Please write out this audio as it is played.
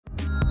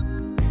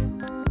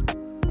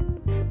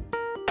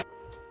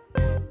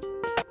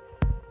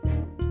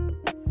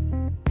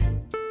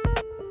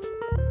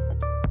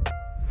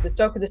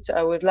talk that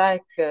I would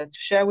like to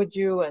share with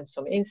you, and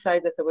some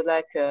insight that I would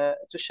like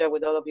to share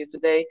with all of you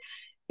today,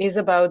 is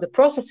about the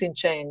processing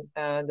chain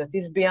that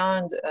is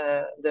beyond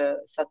the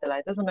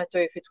satellite. Doesn't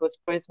matter if it was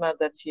Prisma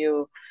that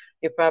you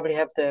probably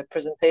have the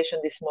presentation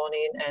this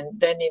morning, and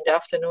then in the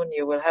afternoon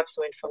you will have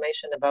some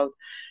information about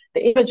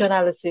the image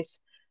analysis.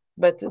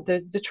 But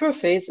the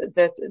truth is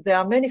that there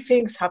are many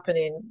things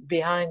happening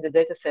behind the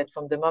dataset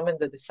from the moment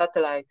that the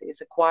satellite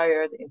is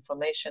acquired,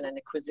 information and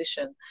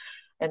acquisition,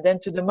 and then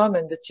to the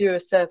moment that you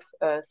yourself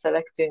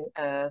selecting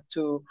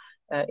to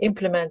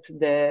implement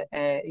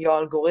your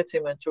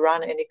algorithm and to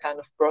run any kind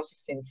of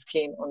processing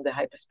scheme on the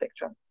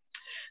hyperspectral.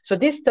 So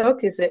this talk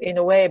is in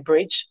a way a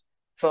bridge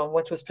from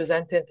what was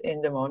presented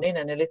in the morning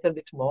and a little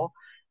bit more,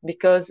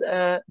 because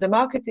the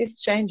market is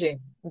changing.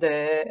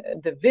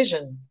 The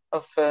vision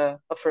of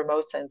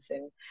remote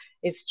sensing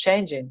is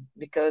changing,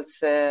 because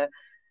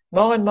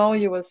more and more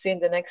you will see in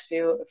the next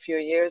few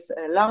years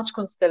a large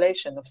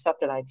constellation of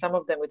satellites, some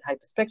of them with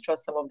hyperspectral,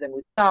 some of them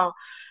with STAR.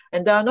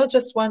 And there are not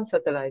just one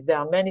satellite, there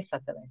are many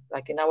satellites.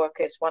 Like in our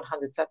case,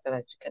 100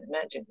 satellites, you can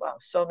imagine. Wow,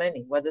 so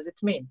many. What does it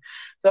mean?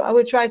 So I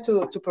will try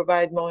to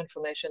provide more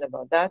information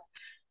about that.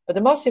 But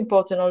the most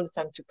important all the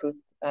time to put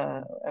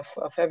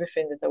of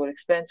everything that I will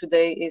explain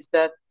today is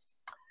that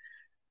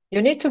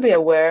you need to be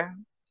aware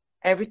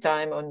every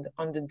time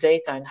on the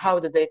data and how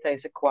the data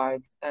is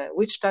acquired,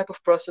 which type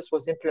of process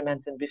was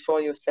implemented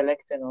before you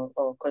selecting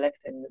or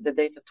collecting the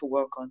data to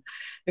work on,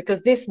 because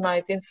this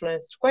might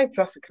influence quite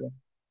drastically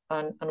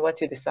on what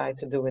you decide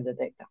to do with the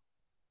data.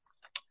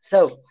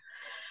 So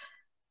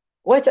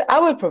what I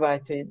will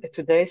provide to you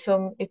today,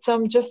 it's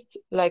some just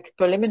like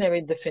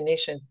preliminary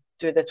definition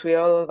that we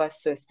all of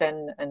us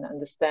stand and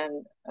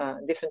understand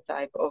different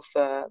type of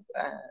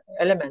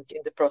element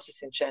in the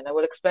processing chain. I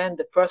will explain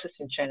the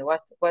processing chain.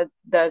 What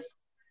does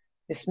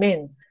this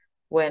mean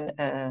when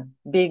a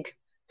big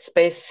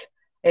space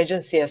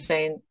agency are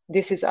saying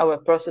this is our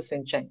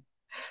processing chain?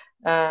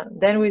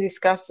 Then we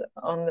discuss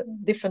on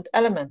different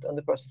elements on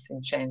the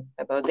processing chain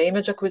about the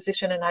image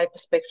acquisition and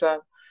hyperspectral,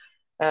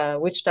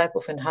 which type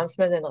of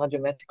enhancement and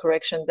radiometric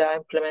correction they are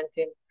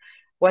implementing,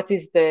 what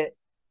is the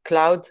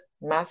cloud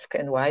mask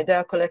and why they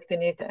are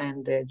collecting it,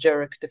 and the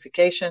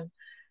georectification.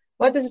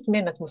 What does it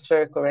mean,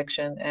 atmospheric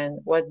correction, and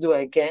what do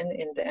I gain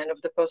in the end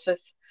of the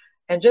process?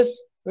 And just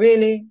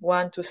really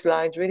 1-2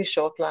 slides, really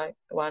short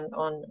one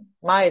on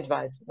my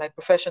advice, my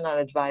professional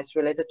advice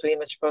related to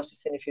image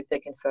processing if you're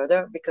taking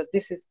further, because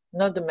this is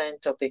not the main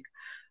topic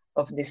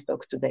of this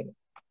talk today.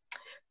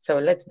 So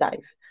let's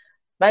dive.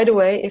 By the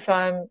way, if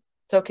I'm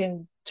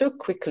talking too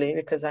quickly,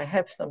 because I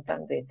have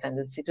sometimes the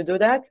tendency to do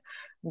that,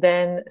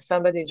 then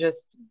somebody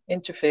just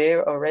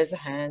interfere or raise a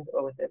hand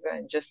or whatever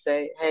and just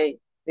say, hey,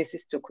 this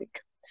is too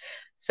quick.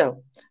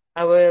 So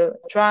I will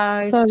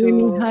try Sorry, to...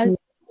 Michal,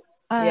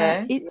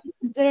 yeah. Is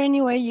there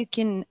any way you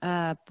can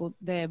put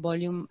the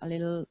volume a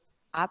little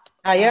up?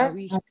 Higher?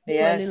 We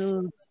Yes. a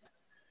little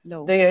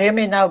low. Do you hear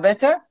me now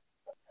better?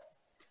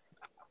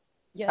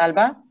 Yes.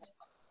 Alba?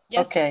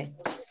 Yes. Okay.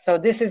 So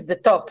this is the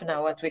top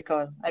now, what we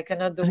call. I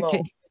cannot do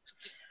more.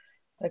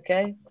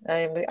 Okay.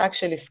 I'm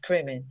actually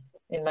screaming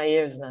in my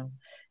ears now.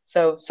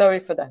 So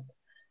sorry for that.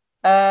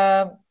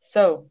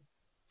 So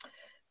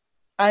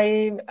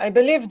I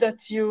believe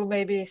that you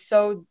maybe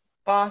saw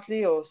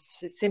partly or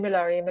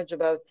similar image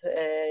about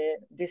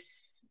this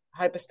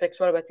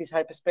hyperspectral, what is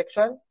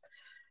hyperspectral.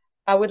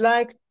 I would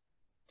like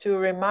to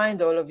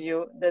remind all of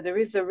you that there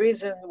is a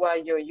reason why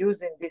you're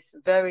using this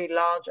very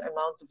large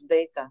amount of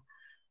data.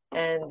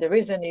 And the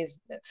reason is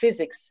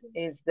physics,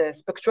 is the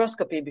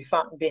spectroscopy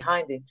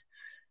behind it.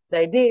 The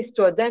idea is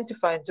to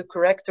identify and to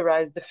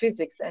characterize the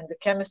physics and the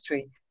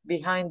chemistry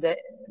behind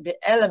the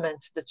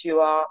elements that you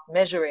are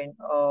measuring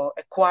or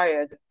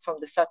acquired from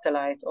the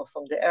satellite or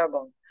from the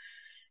airborne.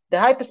 The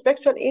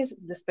hyperspectral is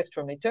the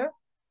spectrometer,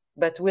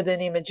 but with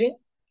an imaging.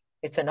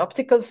 It's an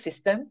optical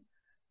system,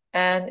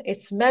 and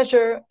it's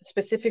measure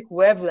specific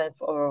wavelength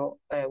or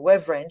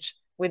wave range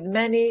with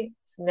many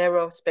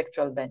narrow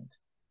spectral band.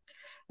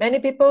 Many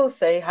people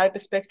say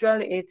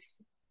hyperspectral, it's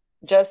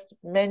just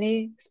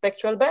many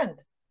spectral band,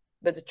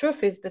 but the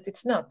truth is that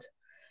it's not.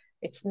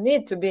 It's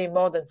need to be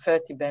more than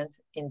 30 bands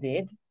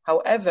indeed.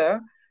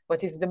 However,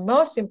 what is the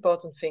most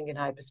important thing in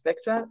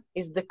hyperspectral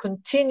is the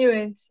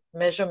continuous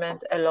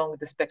measurement along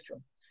the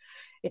spectrum.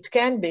 It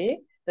can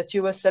be that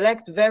you will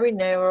select very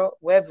narrow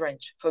wave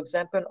range, for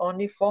example,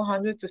 only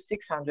 400 to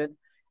 600,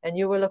 and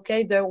you will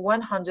locate the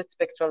 100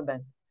 spectral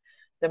band.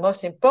 The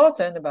most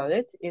important about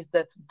it is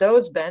that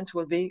those bands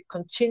will be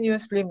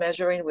continuously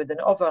measuring with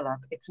an overlap.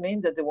 It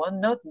means that there will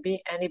not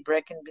be any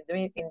break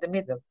in the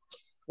middle.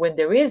 When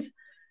there is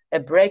a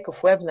break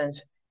of wavelength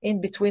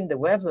in between the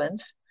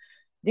wavelength,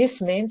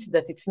 this means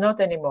that it's not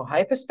anymore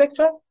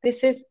hyperspectral.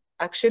 This is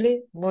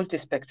actually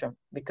multispectral,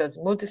 because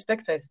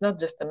multispectral is not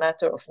just a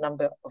matter of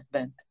number of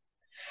bands.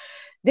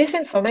 This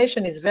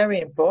information is very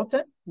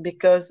important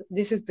because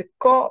this is the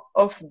core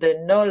of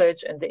the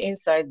knowledge and the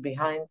insight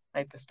behind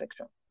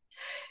hyperspectral.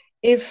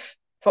 If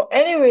for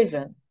any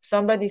reason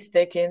somebody is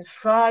taking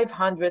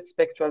 500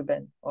 spectral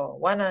band or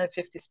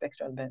 150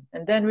 spectral band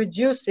and then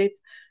reduce it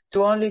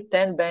to only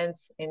 10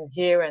 bands in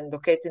here and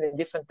located in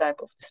different type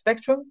of the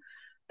spectrum,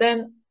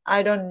 then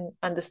I don't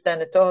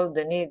understand at all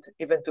the need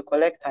even to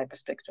collect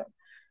hyperspectral.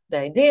 The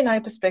idea in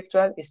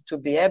hyperspectral is to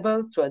be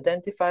able to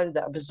identify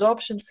the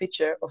absorption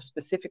feature of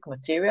specific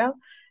material,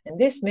 and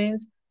this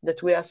means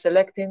that we are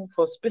selecting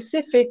for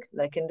specific,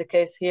 like in the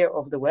case here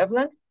of the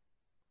wavelength,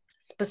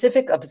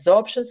 specific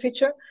absorption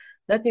feature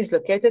that is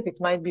located. It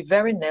might be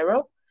very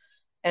narrow,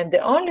 and the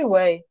only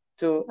way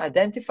to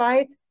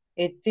identify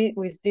it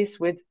is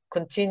with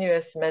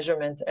continuous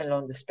measurement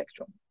along the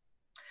spectrum.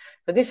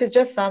 So this is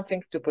just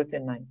something to put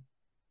in mind.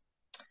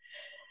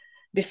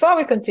 Before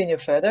we continue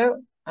further,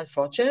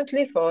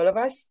 unfortunately for all of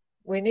us,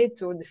 we need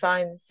to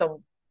define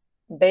some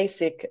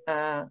basic,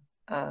 I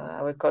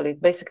would call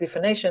it basic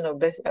definition or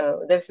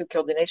basic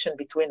coordination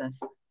between us.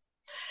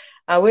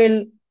 I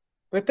will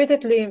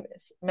repeatedly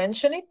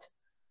mention it,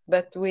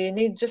 but we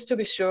need just to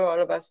be sure,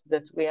 all of us,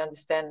 that we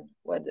understand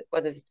what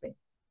does it mean.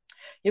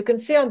 You can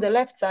see on the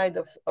left side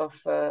of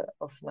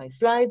my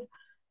slide,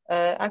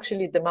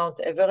 actually the Mount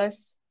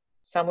Everest,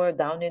 somewhere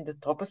down in the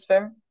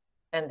troposphere,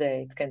 and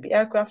it can be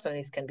aircraft and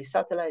it can be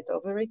satellite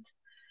over it.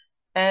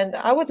 And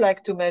I would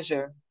like to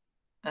measure,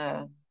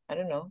 I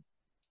don't know,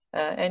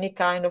 any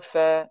kind of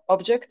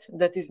object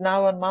that is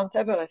now on Mount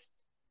Everest.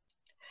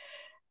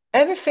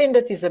 Everything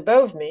that is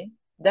above me,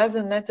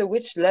 doesn't matter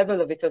which level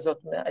of it is at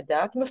the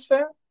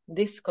atmosphere,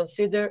 this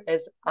considered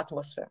as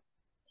atmosphere.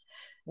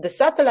 The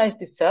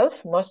satellite itself,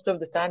 most of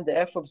the time, the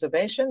Earth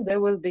observation, they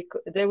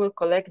will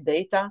collect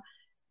data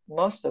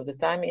most of the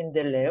time in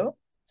the LEO,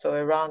 so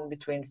around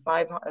between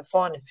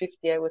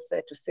 450, I would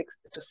say,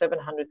 to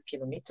 700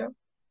 kilometers.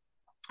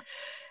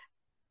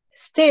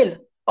 Still,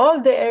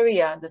 all the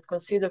area that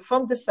consider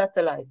from the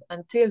satellite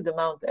until the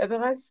Mount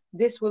Everest,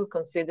 this will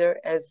consider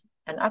as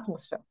an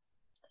atmosphere.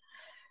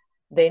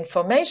 The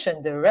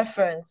information, the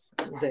reference,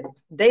 the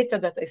data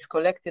that is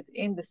collected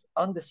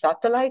on the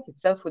satellite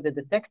itself with the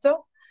detector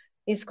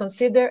is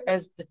considered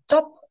as the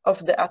top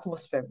of the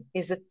atmosphere,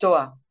 is a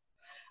TOA.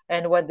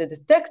 And what the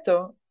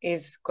detector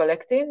is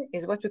collecting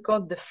is what we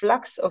call the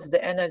flux of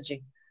the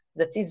energy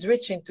that is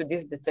reaching to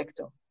this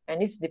detector.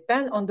 And it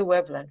depends on the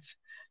wavelength.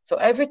 So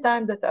every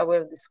time that I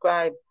will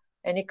describe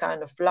any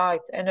kind of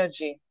light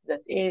energy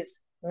that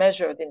is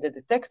measured in the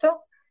detector,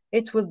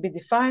 it will be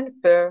defined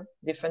per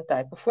different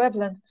type of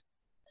wavelength.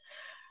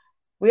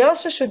 We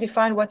also should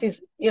define what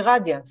is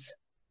irradiance.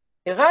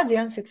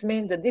 Irradiance, it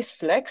means that this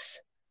flux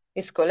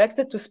is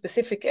collected to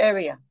specific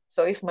area.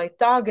 So if my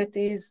target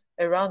is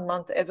around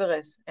Mount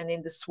Everest and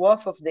in the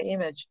swath of the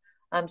image,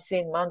 I'm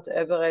seeing Mount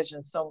Everest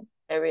and some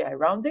area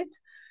around it,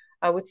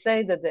 I would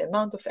say that the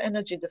amount of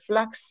energy, the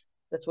flux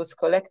that was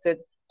collected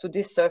to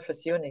this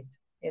surface unit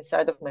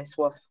inside of my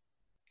swath.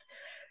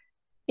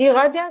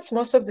 Irradiance,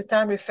 most of the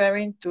time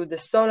referring to the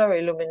solar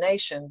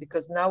illumination,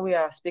 because now we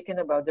are speaking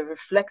about the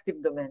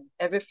reflective domain,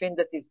 everything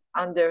that is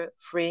under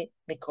 3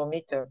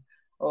 micrometer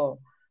or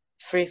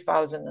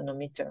 3000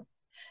 nanometer.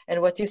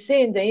 And what you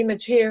see in the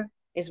image here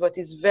is what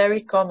is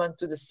very common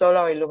to the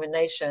solar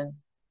illumination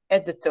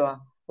at the TOA,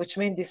 which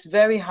means this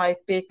very high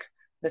peak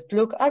that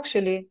look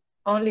actually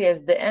only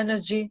as the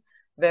energy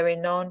very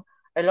known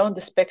along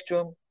the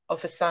spectrum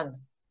of a sun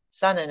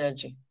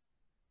energy.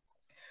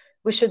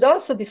 We should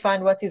also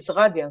define what is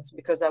radiance,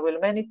 because I will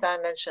many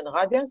times mention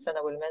radiance and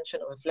I will mention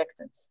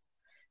reflectance.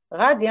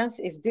 Radiance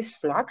is this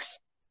flux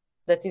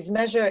that is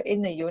measured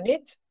in a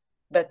unit,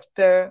 but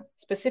per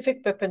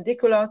specific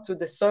perpendicular to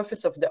the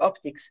surface of the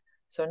optics.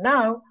 So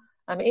now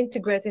I'm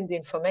integrating the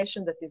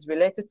information that is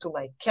related to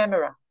my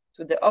camera,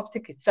 to the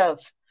optic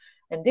itself.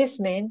 And this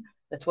means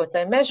that what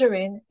I'm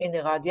measuring in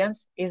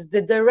irradiance is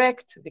the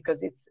direct,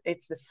 because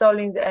it's the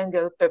solid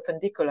angle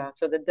perpendicular,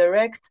 so the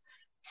direct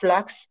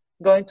flux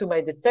going to my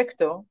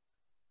detector,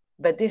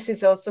 but this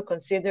is also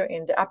considered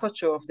in the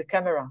aperture of the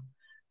camera.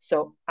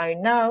 So I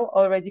now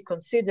already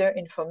consider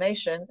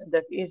information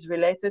that is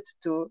related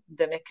to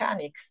the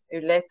mechanics,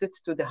 related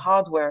to the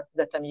hardware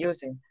that I'm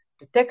using,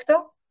 detector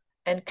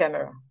and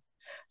camera.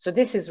 So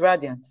this is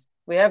radiance.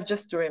 We have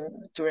just to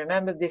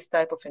remember this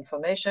type of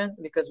information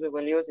because we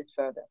will use it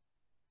further.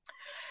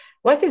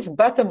 What is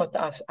bottom of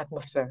the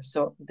atmosphere?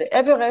 So the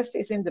Everest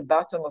is in the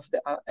bottom of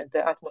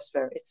the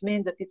atmosphere. It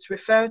means that it's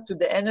referred to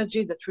the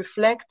energy that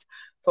reflects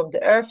from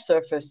the Earth's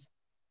surface.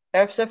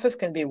 Earth's surface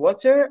can be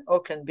water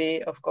or can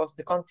be, of course,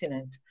 the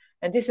continent.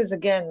 And this is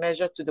again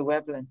measured to the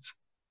wavelength.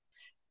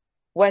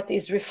 What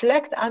is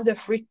reflect under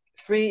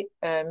 3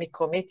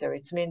 micrometer,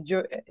 it means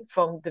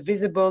from the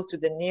visible to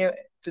the near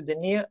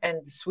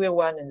and the SWIR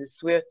 1 and the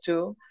SWIR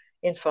 2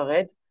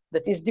 infrared,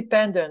 that is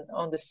dependent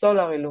on the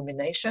solar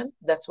illumination,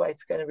 that's why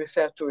it's going to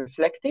refer to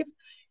reflective,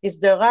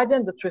 is the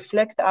radiance that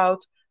reflect out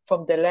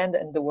from the land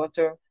and the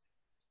water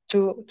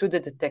to the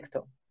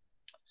detector.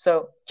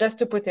 So just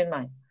to put in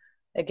mind,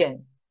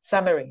 again,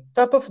 summary,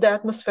 top of the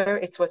atmosphere,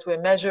 it's what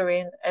we're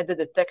measuring at the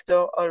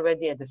detector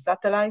already at the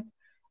satellite,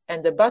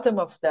 and the bottom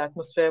of the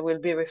atmosphere will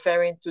be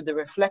referring to the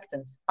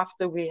reflectance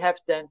after we have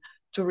then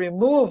to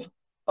remove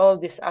all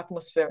this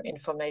atmosphere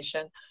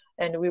information,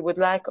 and we would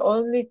like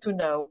only to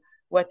know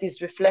what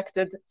is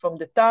reflected from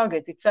the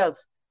target itself,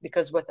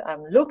 because what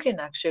I'm looking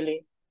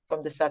actually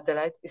from the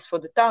satellite is for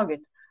the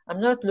target. I'm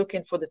not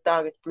looking for the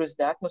target plus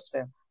the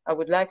atmosphere. I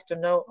would like to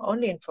know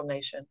only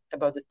information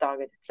about the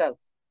target itself.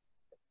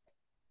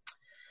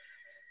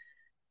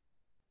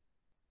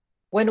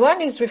 When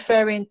one is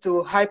referring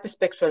to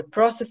hyperspectral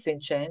processing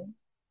chain,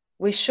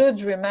 we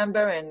should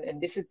remember,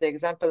 and this is the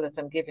example that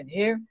I'm giving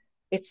here,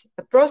 it's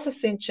a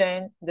processing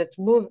chain that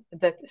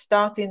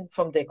starting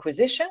from the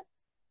acquisition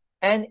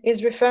and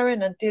is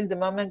referring until the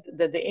moment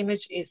that the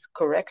image is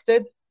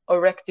corrected or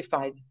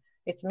rectified.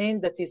 It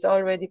means that it's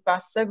already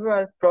passed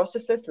several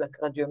processes like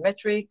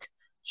radiometric,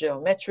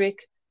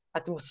 geometric,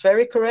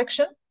 atmospheric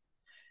correction,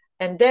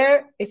 and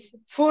there it's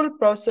full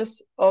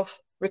process of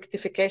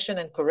rectification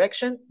and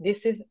correction.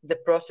 This is the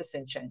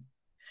processing chain.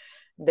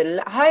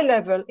 The high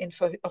level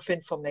of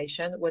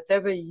information,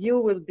 whatever you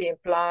will be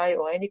imply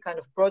or any kind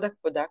of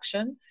product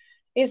production,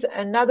 is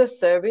another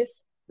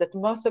service that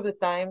most of the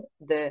time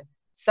the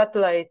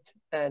satellite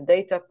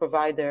data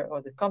provider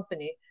or the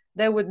company,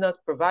 they would not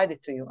provide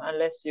it to you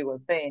unless you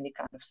will pay any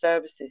kind of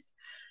services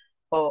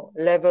or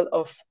level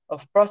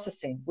of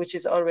processing, which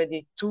is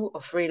already 2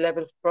 or 3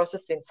 levels of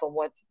processing from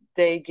what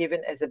they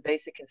given as a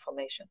basic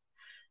information.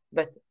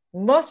 But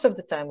most of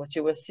the time, what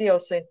you will see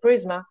also in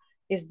Prisma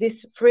is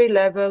this 3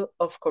 level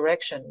of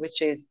correction,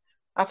 which is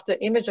after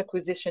image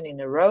acquisition in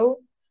a row,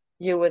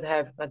 you would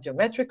have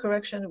radiometric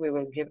correction. We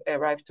will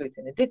arrive to it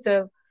in a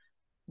detail,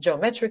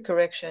 geometric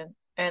correction,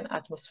 and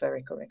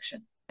atmospheric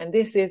correction. And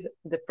this is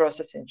the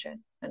processing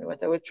chain. And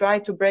what I will try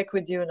to break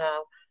with you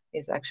now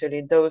is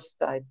actually those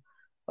type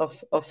of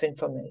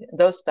information,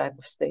 those type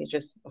of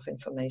stages of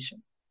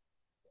information.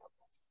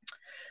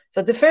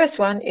 So the first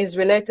one is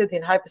related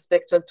in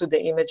hyperspectral to the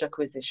image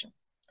acquisition.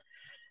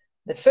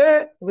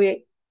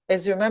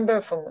 As you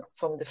remember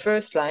from the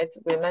first slide,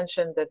 we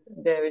mentioned that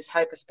there is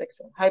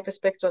hyperspectral.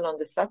 Hyperspectral on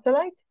the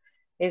satellite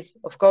is,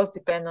 of course,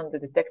 depend on the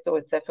detector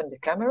itself and the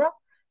camera.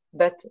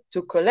 But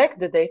to collect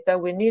the data,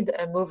 we need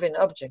a moving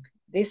object.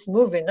 This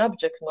moving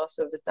object, most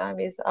of the time,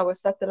 is our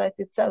satellite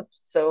itself.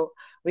 So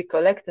we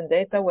collect the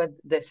data when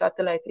the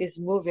satellite is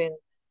moving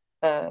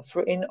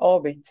in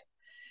orbit.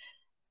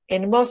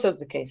 In most of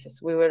the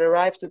cases, we will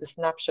arrive to the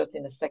snapshot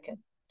in a second.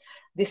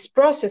 This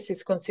process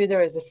is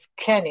considered as a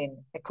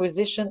scanning,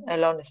 acquisition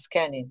along a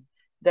scanning.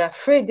 There are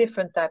 3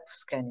 different types of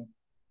scanning.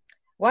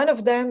 One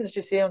of them that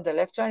you see on the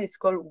left side is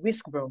called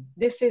whisk broom.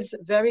 This is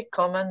very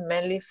common,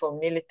 mainly for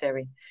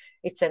military.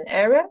 It's an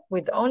area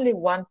with only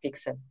 1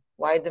 pixel.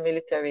 Why the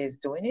military is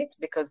doing it?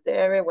 Because the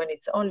area, when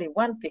it's only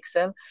 1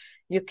 pixel,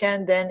 you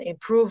can then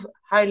improve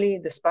highly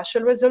the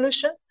spatial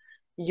resolution.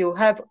 You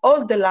have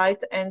all the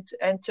light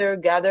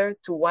gather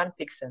to 1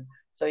 pixel.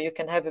 So you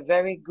can have a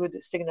very good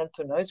signal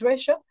to noise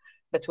ratio.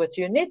 But what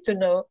you need to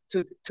know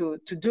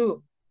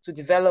to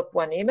develop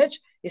one image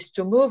is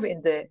to move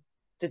in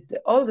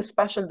all the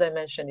spatial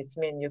dimension. It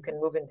means you can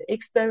move in the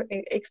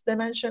X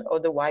dimension or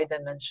the Y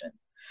dimension.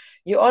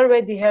 You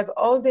already have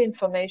all the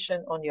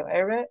information on your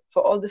area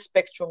for all the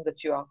spectrum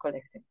that you are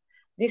collecting.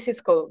 This is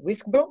called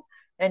whisk broom,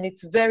 and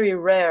it's very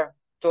rare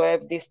to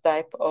have this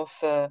type of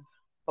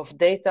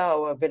data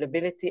or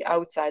availability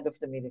outside of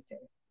the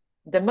military.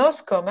 The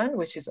most common,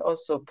 which is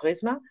also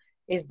Prisma,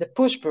 is the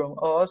push broom,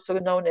 or also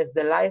known as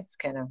the line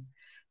scanner.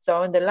 So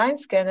on the line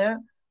scanner,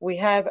 we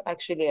have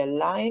actually a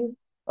line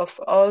of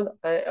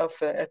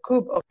a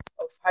cube of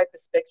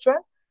hyperspectral,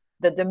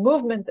 that the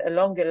movement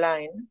along a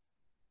line,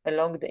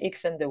 along the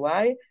X and the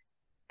Y,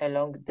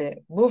 along the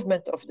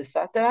movement of the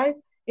satellite,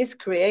 is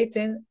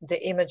creating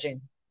the imaging.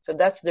 So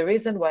that's the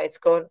reason why it's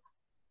called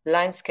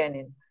line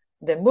scanning.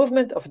 The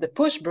movement of the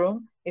push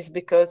broom is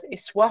because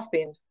it's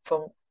swapping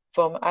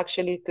from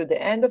actually to the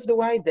end of the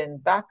Y, then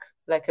back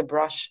like a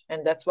brush,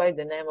 and that's why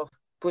the name of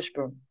push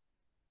broom.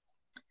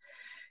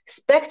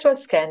 Spectral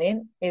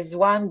scanning is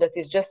one that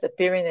is just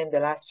appearing in the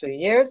last few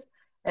years,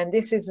 and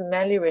this is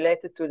mainly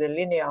related to the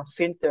linear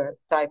filter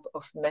type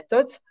of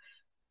methods.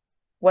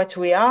 What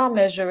we are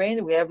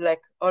measuring, we have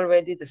like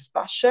already the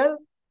spatial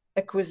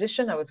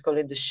acquisition, I would call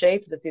it the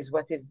shape, that is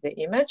what is the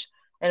image,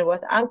 and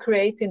what I'm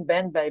creating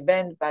band by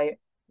band by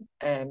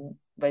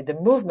the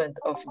movement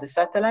of the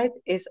satellite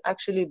is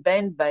actually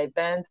band by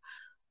band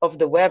of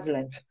the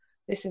wavelength.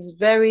 This is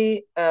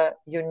very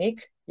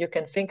unique. You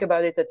can think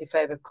about it that if I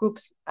have a cube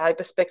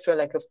hyperspectral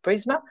like of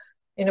Prisma,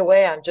 in a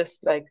way I'm just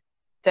like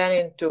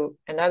turning to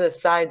another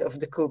side of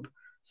the cube.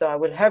 So I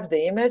will have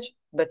the image,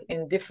 but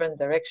in different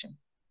direction.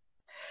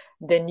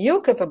 The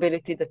new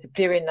capability that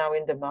appearing now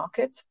in the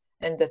market,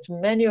 and that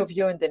many of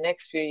you in the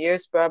next few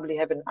years probably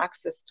have an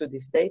access to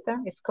this data,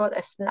 is called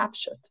a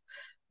snapshot.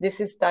 This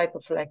is type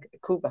of like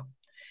Kuva.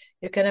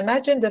 You can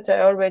imagine that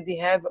I already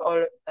have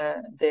all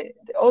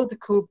the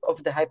cube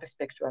of the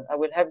hyperspectral. I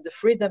will have the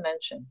 3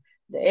 dimension,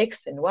 the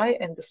X and Y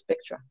and the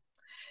spectra.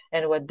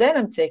 And what then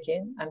I'm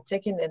taking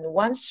in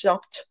one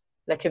shot,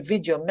 like a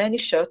video, many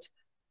shots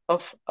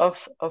of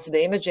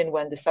the imaging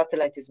when the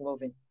satellite is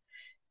moving.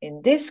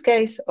 In this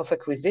case of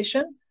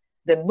acquisition,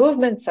 the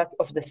movement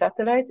of the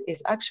satellite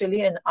is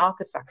actually an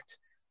artifact.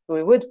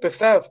 We would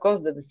prefer, of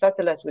course, that the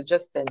satellite would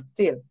just stand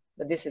still,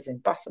 but this is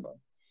impossible.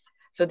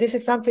 So this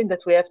is something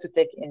that we have to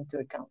take into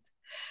account.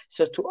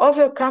 So to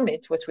overcome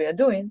it, what we are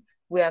doing,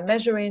 we are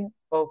measuring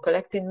or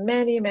collecting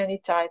many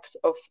types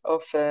of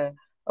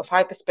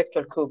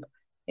hyperspectral cube.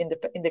 In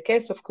the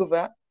case of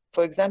Kuva,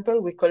 for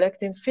example, we're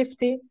collecting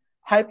 50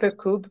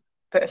 hypercube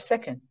per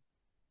second.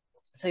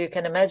 So you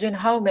can imagine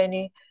how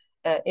many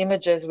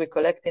images we're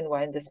collecting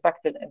while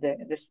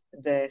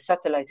the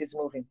satellite is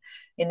moving.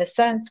 In a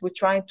sense, we're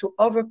trying to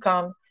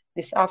overcome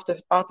this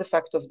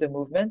artifact of the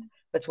movement,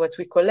 but what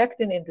we're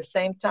collecting in the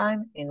same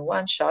time in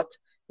one shot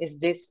is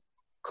this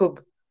cube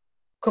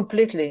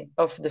completely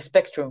of the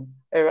spectrum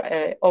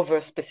over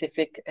a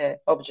specific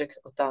object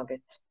or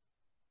target.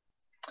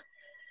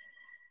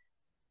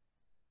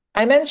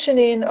 I mentioned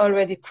in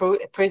already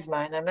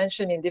Prisma, and I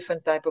mentioned in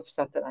different type of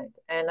satellite,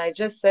 and I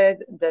just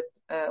said that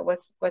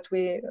what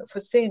we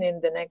foreseen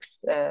in the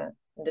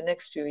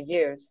next few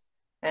years,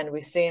 and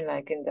we've seen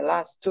like in the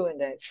last 2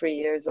 and 3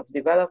 years of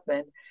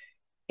development,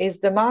 is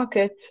the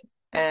market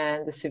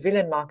and the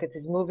civilian market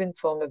is moving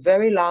from a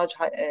very large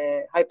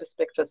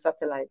hyperspectral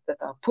satellite that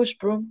are push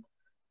broom,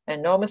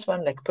 enormous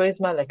one like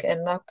Prisma, like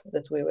Nmap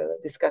that we will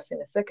discuss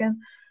in a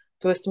second,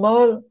 to a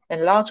small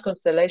and large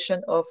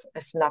constellation of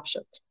a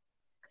snapshot.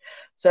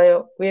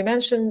 So we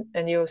mentioned,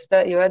 and you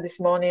had this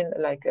morning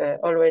like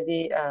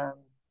already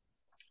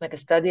like a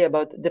study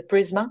about the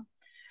Prisma,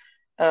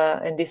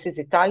 and this is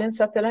Italian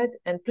satellite.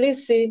 And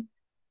please see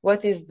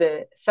what is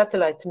the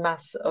satellite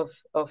mass of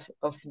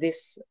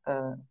this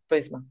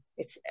Prisma.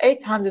 It's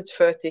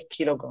 830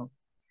 kilograms.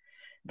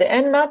 The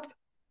Nmap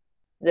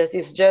that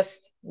is just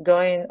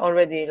going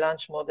already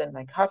launched more than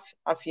like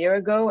half year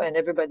ago, and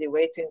everybody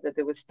waiting that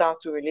they will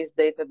start to release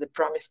data. The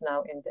promise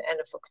now in the end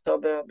of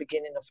October,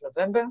 beginning of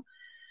November,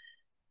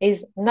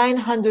 is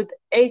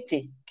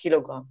 980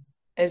 kilograms.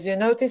 As you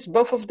notice,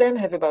 both of them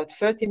have about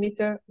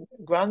 30-meter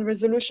ground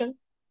resolution.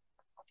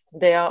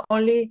 They are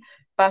only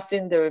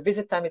passing the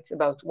revisit time, it's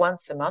about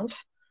once a month.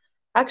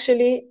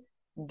 Actually,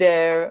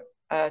 their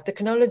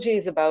technology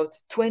is about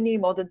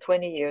more than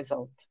 20 years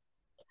old.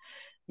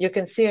 You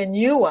can see a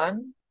new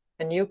one,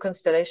 a new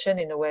constellation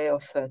in a way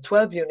of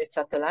 12-unit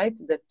satellite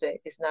that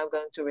is now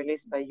going to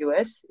release by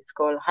US. It's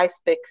called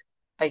Hyperspec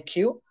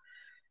IQ.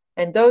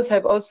 And those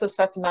have also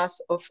sat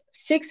mass of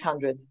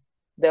 600.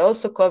 They're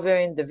also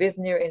covering the vis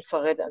near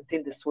infrared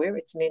until the SWIR.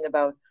 It's mean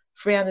about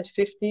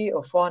 350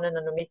 or 400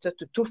 nanometer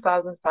to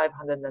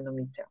 2,500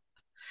 nanometer.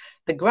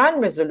 The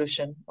ground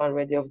resolution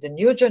already of the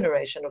new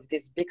generation of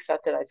this big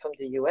satellite from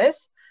the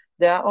US,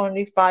 they are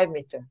only 5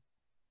 meters.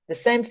 The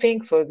same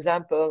thing, for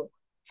example,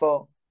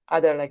 for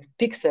other like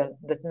Pixel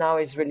that now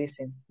is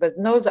releasing. But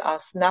those are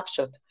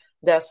snapshot.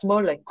 They are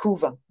small like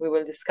Kuva. We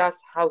will discuss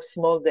how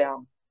small they are.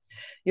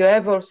 You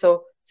have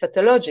also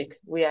Satellogic.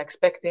 We are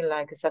expecting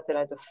like a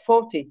satellite of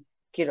 40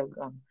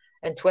 kilograms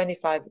and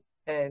 25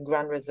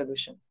 ground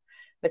resolution.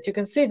 But you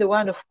can see the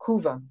one of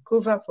Kuva.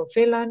 Kuva from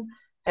Finland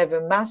have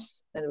a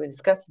mass, and we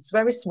discussed, it's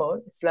very small.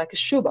 It's like a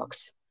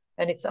shoebox.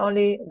 And it's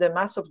only, the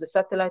mass of the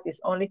satellite is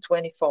only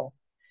 24.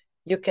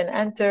 You can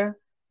enter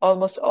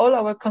almost all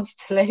our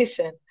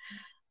constellation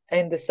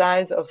in the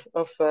size of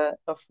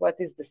what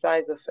is the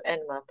size of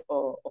Nmap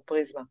or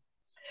Prisma.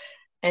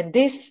 And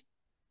this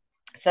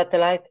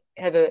satellite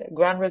have a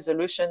ground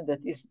resolution that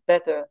is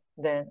better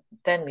than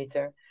 10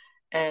 meters.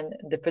 And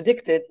the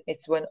predicted,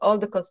 it's when all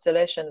the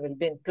constellation will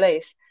be in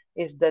place,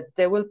 is that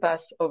they will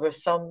pass over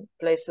some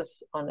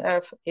places on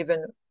Earth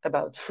even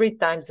about 3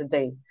 times a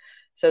day.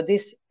 So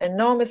this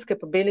enormous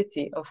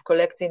capability of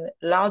collecting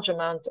large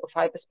amount of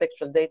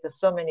hyperspectral data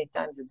so many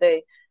times a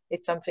day,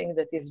 it's something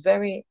that is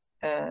very,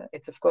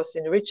 it's of course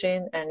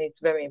enriching and it's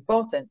very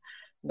important,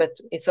 but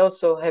it's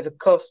also have a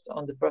cost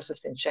on the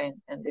processing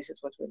chain, and this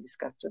is what we'll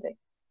discuss today.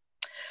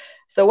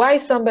 So why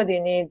somebody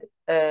need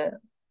a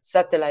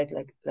satellite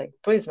like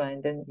Prisma?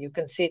 And then you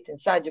can see it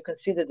inside. You can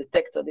see the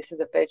detector. This is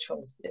a page of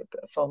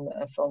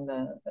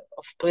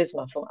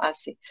Prisma from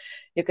ASI.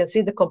 You can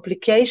see the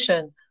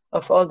complication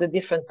of all the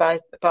different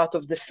part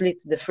of the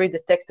slit, the free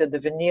detector, the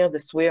veneer, the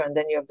SWIR, and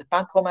then you have the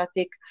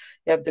panchromatic,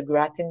 you have the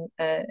gratin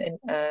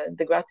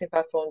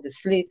platform, the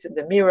slit,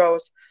 the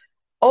mirrors.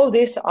 All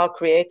these are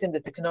creating the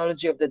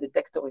technology of the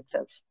detector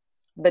itself.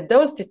 But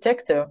those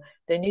detectors,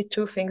 they need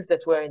 2 things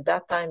that were in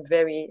that time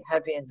very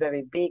heavy and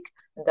very big,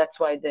 and that's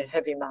why the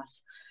heavy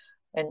mass.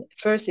 And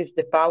first is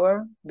the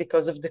power,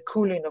 because of the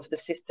cooling of the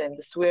system.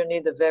 The SWIR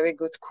need a very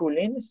good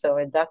cooling. So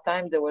at that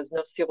time, there was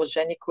no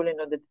serogenic cooling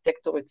of the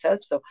detector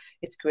itself. So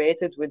it's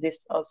created with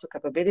this also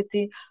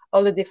capability,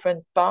 all the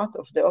different part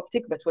of the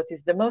optic. But what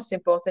is the most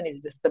important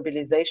is the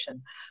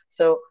stabilization.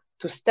 So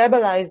to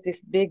stabilize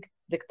this big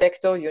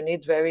detector, you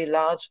need very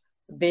large,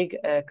 big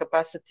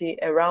capacity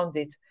around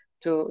it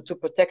to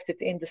protect it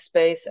in the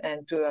space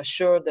and to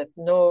assure that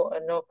no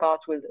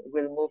part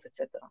will move,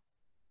 etc.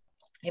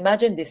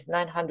 Imagine this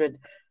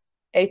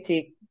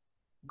 980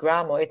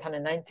 gram or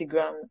 890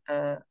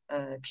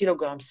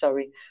 kilograms,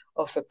 sorry,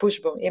 of a push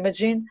broom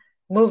imaging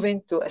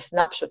moving to a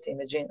snapshot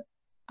imaging.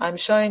 I'm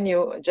showing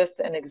you just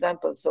an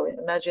example. So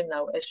imagine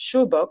now a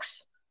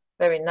shoebox,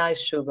 very nice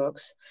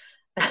shoebox,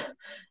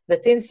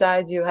 that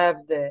inside you have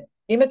the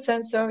image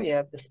sensor, you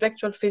have the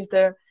spectral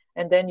filter,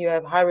 and then you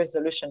have high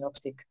resolution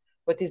optic.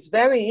 What is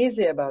very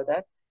easy about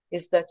that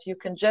is that you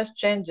can just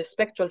change the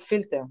spectral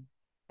filter,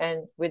 and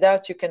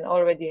without you can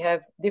already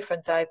have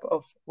different type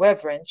of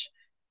wave range,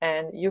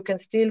 and you can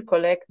still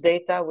collect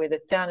data with a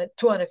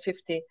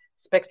 250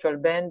 spectral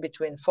band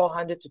between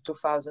 400 to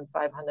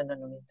 2500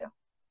 nanometer.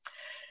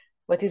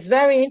 What is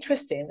very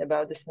interesting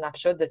about the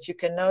snapshot that you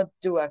cannot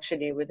do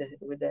actually with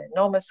the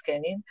normal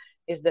scanning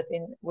is that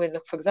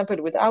for example,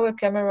 with our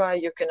camera,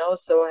 you can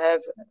also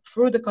have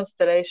through the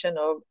constellation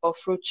or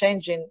through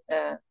changing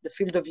the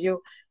field of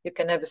view, you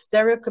can have a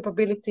stereo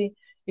capability.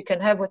 You can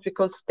have what we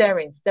call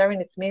staring. Staring,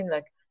 it means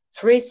like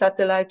 3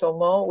 satellites or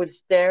more will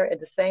stare at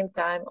the same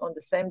time on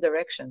the same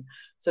direction.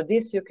 So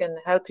this can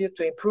help you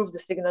to improve the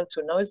signal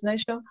to noise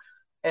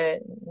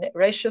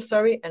ratio,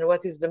 and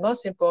what is the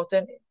most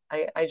important,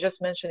 I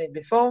just mentioned it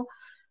before,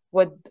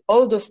 what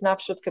all those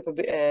snapshot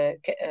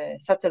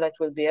satellite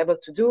will be able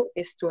to do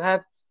is to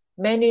have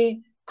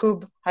many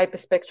cube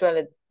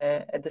hyperspectral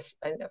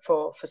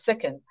for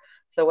second.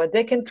 So what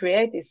they can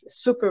create is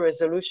super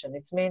resolution.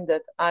 It means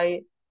that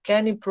I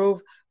can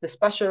improve the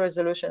spatial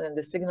resolution and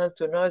the signal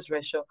to noise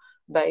ratio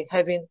by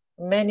having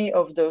many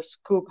of those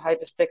cube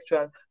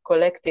hyperspectral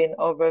collecting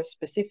over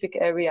specific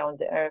area on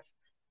the Earth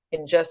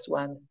in just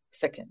 1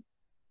 second.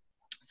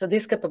 So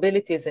this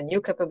capability is a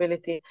new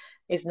capability,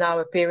 is now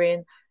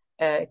appearing.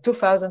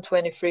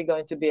 2023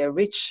 going to be a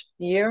rich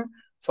year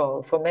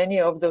for many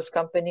of those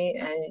companies,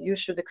 and you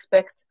should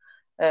expect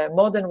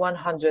more than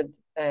 100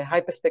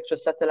 hyperspectral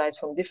satellites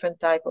from different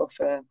type of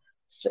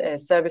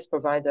service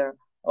provider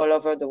all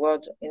over the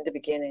world in the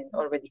beginning,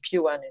 already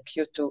Q1 and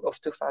Q2 of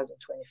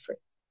 2023.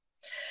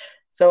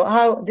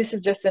 So this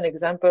is just an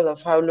example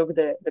of how look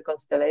the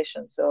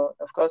constellation. So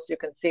of course you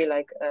can see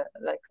like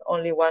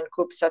only 1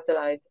 cube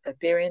satellite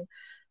appearing,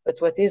 but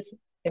what is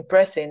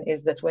impressive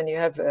is that when you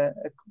have a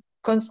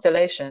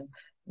constellation,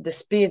 the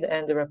speed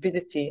and the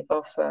rapidity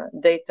of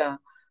data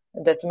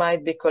that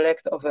might be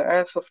collected over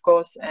Earth, of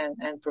course,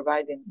 and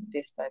providing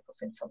this type of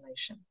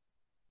information.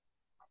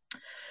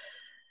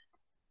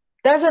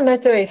 Doesn't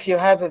matter if you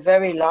have a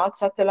very large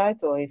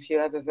satellite or if you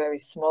have a very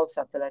small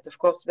satellite. Of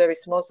course, very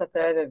small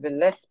satellite have a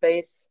less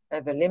space,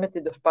 have a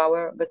limited of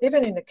power, but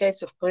even in the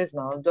case of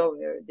Prisma, although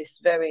we're this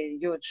very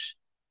huge,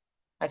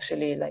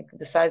 actually like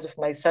the size of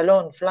my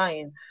salon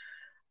flying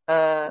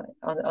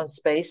on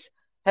space,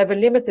 have a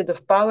limited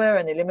of power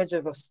and a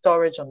limited of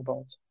storage on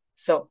board.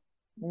 So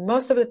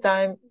most of the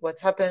time, what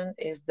happens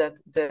is that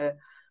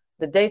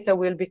the data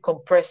will be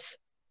compressed.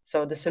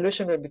 So the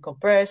solution will be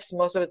compressed.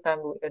 Most of the time,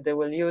 they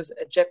will use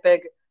a JPEG,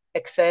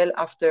 Excel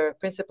after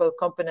principal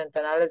component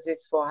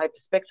analysis for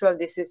hyperspectral.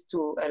 This is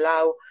to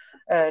allow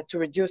to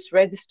reduce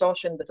ray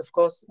distortion, but of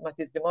course, what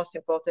is the most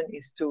important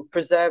is to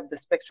preserve the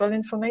spectral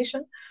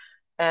information.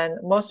 And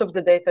most of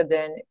the data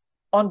then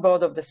on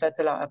board of the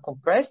satellite are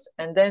compressed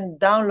and then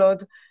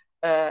download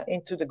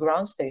into the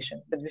ground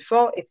station. But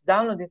before it's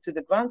downloaded into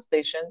the ground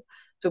station,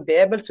 to be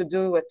able to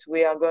do what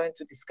we are going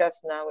to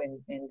discuss now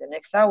in the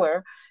next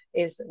hour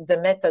is the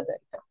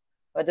metadata.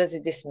 What is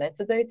this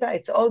metadata?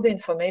 It's all the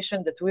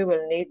information that we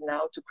will need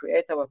now to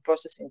create our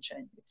processing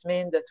chain. It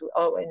means that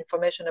all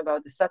information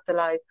about the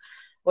satellite,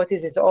 what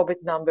is its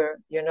orbit number,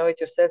 you know it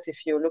yourself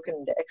if you look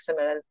in the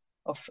XML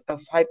of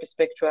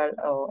hyperspectral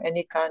or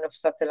any kind of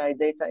satellite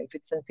data, if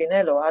it's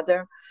Sentinel or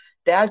other,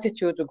 the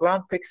altitude, the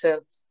ground pixel,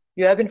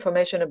 you have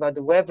information about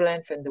the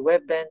wavelength and the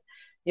waveband.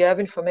 You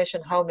have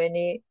information how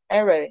many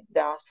array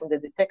there are from the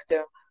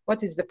detector,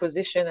 what is the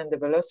position and the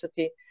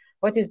velocity,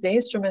 what is the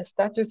instrument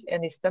status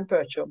and its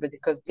temperature, but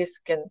because this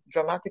can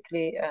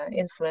dramatically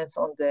influence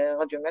on the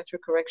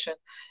radiometric correction,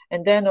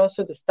 and then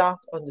also the start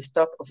or the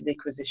stop of the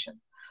acquisition.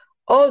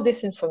 All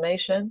this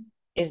information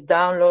is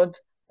downloaded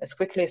as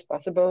quickly as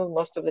possible,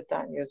 most of the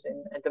time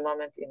using at the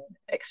moment in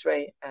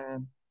X-ray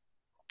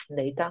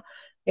data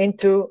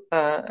into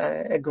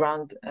a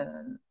ground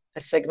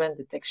segment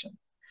detection.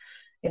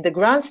 In the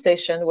ground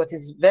station, what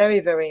is very,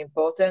 very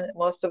important,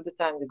 most of the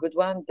time, the good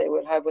one, they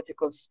will have what you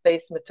call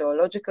space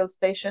meteorological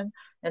station,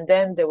 and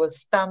then they will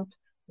stamp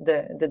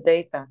the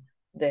data,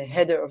 the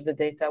header of the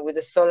data with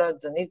a solar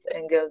zenith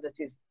angle that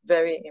is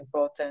very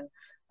important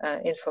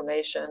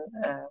information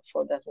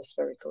for the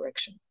atmospheric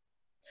correction.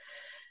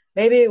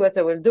 Maybe what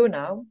I will do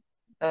now,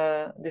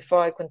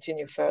 before I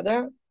continue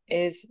further,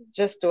 is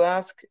just to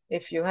ask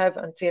if you have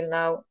until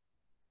now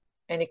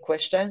any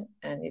question,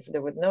 and if they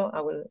would know,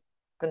 I will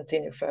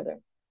continue further.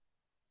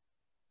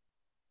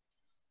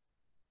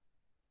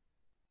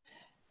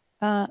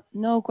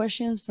 No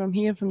questions from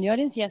here, from the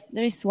audience. Yes,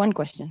 there is one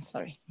question,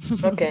 sorry.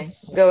 Okay,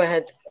 go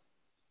ahead.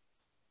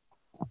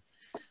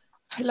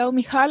 Hello,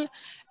 Michal.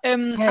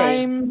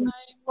 Hey. I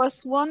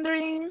was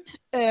wondering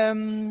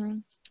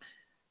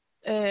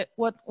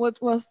what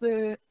was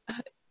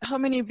how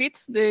many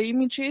bits the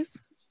image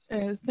is,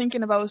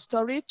 thinking about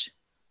storage.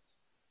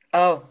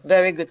 Oh,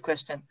 very good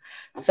question.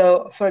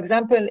 So, for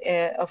example,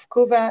 of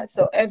Kuva,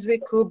 so every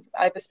cube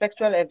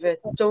hyperspectral have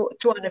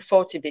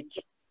 240 bits.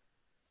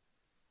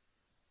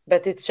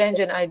 But it's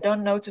changing. I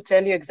don't know to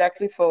tell you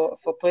exactly for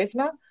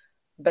Prisma,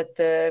 But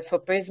for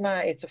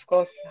Prisma, it's of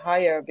course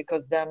higher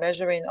because they're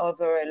measuring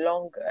over a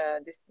long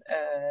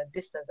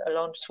distance, a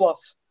long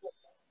swath.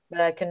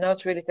 But I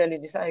cannot really tell you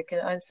this. I can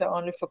answer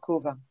only for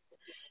Kuva.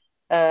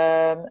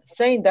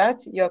 Saying that,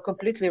 you're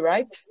completely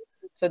right.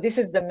 So this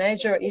is the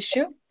major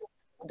issue,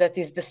 that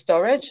is the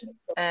storage.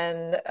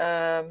 And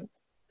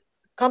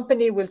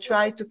company will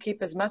try to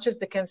keep as much as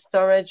they can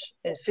storage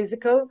in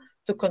physical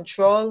to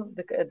control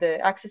the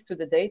access to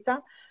the data.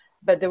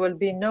 But there will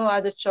be no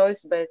other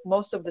choice but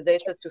most of the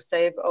data to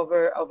save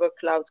over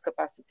cloud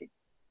capacity.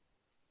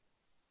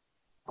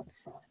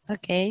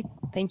 Okay,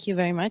 thank you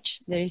very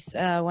much. There is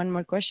one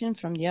more question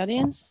from the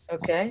audience.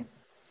 Okay,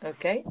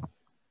 okay.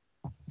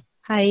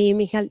 Hi,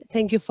 Michal.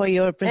 Thank you for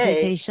your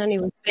presentation. Hey.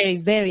 It was very,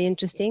 very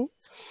interesting.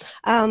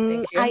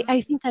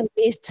 I think I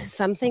missed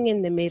something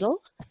in the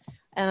middle.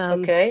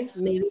 Okay.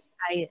 Maybe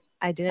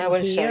I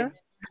didn't hear.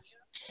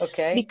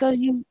 Okay. Because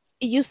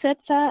you said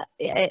that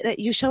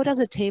you showed us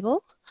a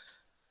table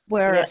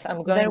where yes,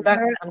 I'm going back.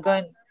 I'm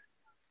going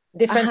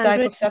different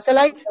type of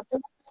satellites.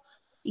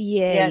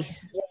 Yay. Yes.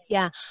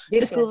 Yeah.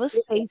 Different. The Kuva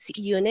space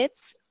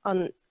units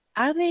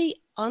are they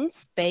on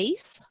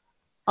space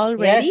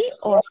already? Yes.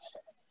 Or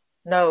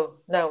no.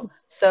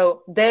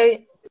 So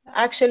they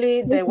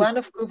actually the one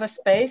of Kuva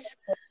space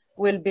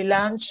will be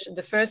launched,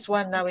 the first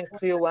one now in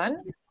Q1.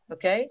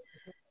 Okay.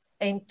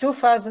 In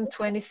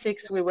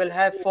 2026 we will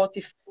have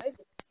 45.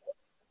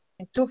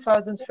 In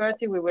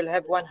 2030 we will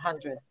have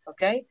 100.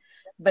 Okay.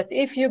 But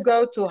if you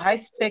go to high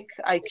spec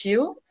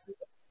IQ,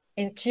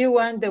 in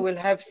Q1 they will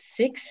have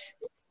 6.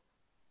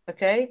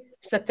 Okay,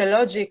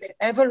 Satellogic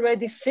have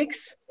already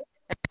 6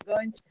 and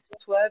going to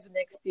 12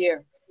 next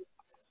year.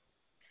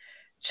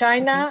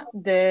 China,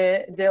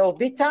 the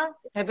Orbita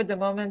have at the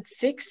moment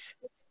 6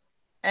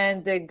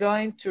 and they're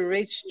going to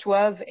reach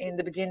 12 in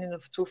the beginning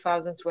of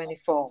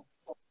 2024.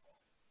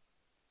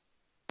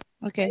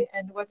 Okay.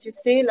 And what you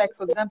see, like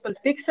for example,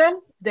 Pixel,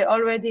 they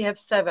already have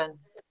 7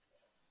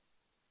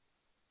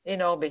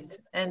 in orbit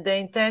and they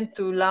intend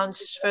to launch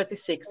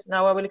 36.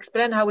 Now I will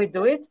explain how we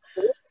do it.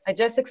 I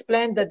just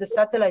explained that the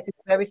satellite is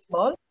very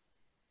small.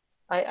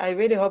 I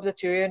really hope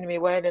that you hear me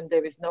well and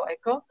there is no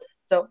echo.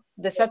 So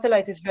the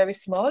satellite is very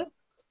small.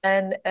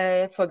 And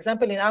for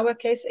example, in our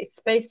case, it's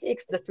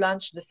SpaceX that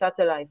launched the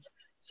satellites.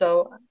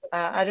 So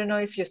I don't know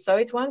if you saw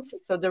it once.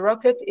 So the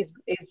rocket is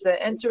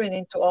entering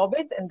into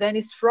orbit and then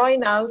it's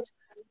throwing out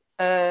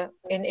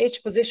in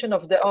each position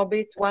of the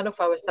orbit one of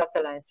our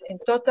satellites. In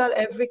total,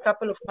 every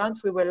couple of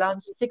months, we will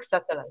launch 6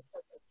 satellites.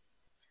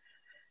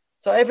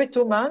 So every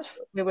 2 months,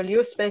 we will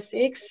use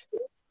SpaceX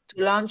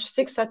to launch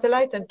 6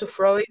 satellites and to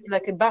throw it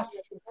like a bus.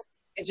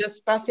 It's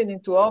just passing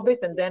into orbit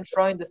and then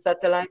throwing the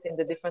satellite in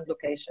the different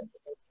location.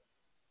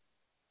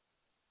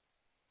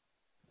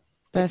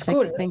 Perfect,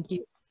 cool. Thank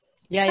you.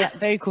 Yeah,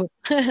 very cool.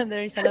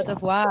 There is a lot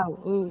of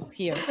wow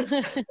here.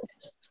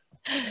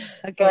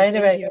 Okay, so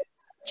anyway,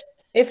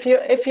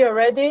 if you're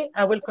ready,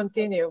 I will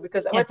continue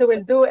because yes. What I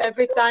will do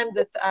every time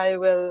that I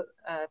will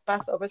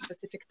pass over a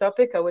specific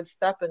topic, I will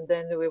stop and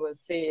then we will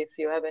see if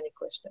you have any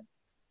question.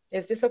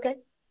 Is this okay?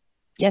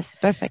 Yes,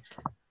 perfect.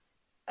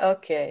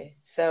 Okay,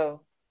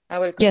 so I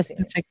will continue. Yes,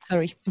 perfect,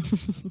 sorry.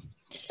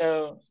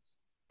 So,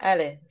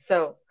 Ale,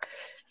 so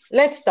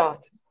let's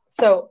start.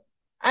 So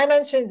I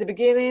mentioned in the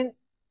beginning,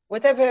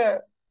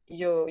 whatever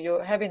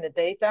you have in the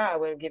data, I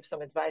will give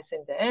some advice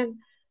in the end.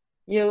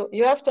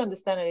 You have to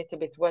understand a little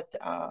bit what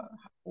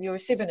you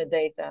receive in the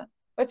data.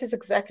 What is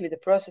exactly the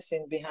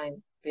processing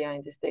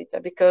behind this data?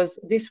 Because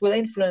this will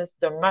influence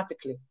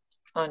dramatically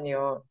on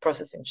your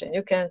processing chain.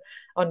 You can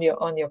on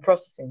your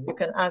processing. You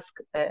can ask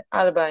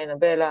Alba,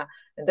 Annabella,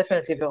 and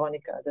definitely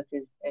Veronica that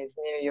is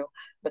near you.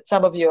 But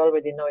some of you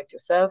already know it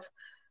yourself.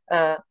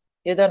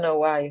 You don't know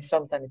why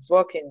sometimes it's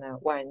working,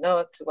 why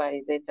not,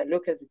 why data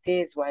look as it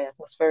is, why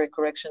atmospheric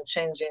correction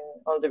changing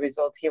all the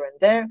results here and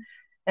there.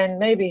 And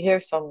maybe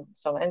here's some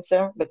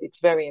answer, but it's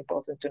very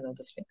important to know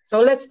those things.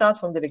 So let's start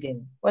from the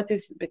beginning. What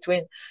is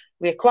between,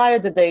 we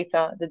acquired the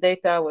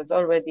data was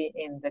already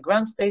in the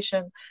ground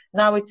station.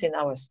 Now it's in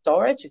our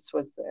storage. It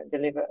was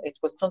delivered, it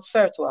was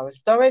transferred to our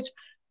storage.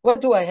 What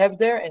do I have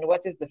there and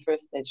what is the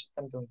first stage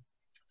that I'm doing?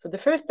 So the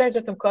first stage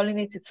that I'm calling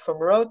it's from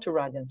row to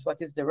radiance.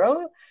 What is the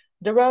row?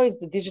 The row is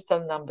the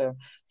digital number.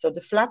 So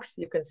the flux,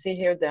 you can see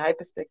here, the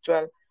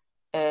hyperspectral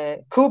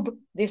Cube,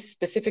 this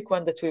specific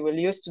one that we will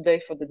use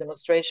today for the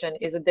demonstration,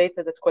 is a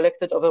data that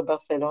collected over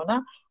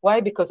Barcelona.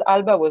 Why? Because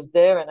Alba was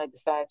there and I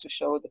decided to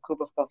show the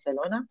Cube of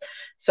Barcelona.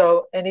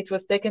 So, and it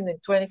was taken in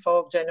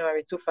 24th of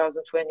January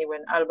 2020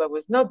 when Alba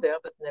was not there,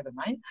 but never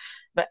mind.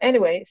 But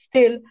anyway,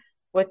 still,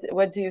 what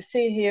do you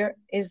see here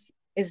is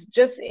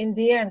just in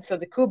the end. So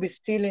the Cube is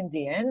still in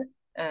the end.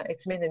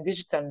 It's mean a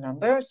digital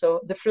number.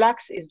 So the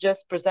flux is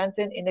just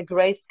presented in a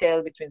gray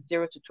scale between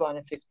 0 to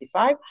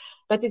 255,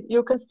 but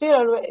you can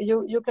still,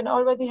 you can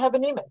already have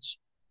an image.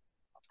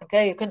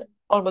 Okay, you can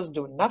almost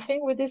do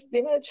nothing with this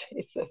image.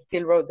 It's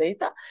still raw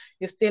data.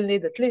 You still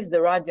need at least the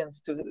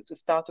radiance to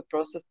start to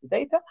process the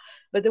data,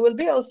 but there will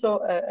be also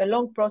a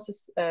long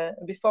process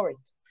before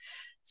it.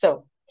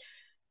 So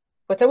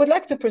What I would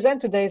like to present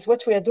today is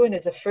what we are doing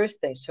as a first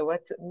stage. So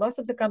what most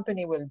of the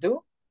company will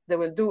do, they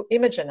will do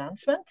image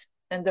enhancement,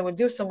 and they will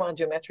do some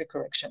radiometric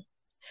correction.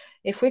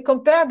 If we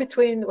compare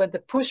between what the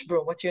push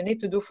broom, what you need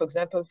to do, for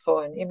example,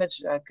 for an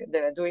image like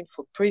they are doing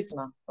for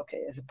Prisma,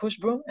 okay, as a push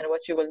broom, and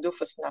what you will do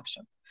for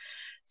snapshot.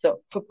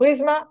 So for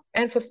Prisma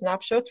and for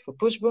snapshot, for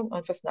push broom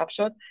and for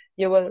snapshot,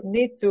 you will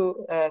need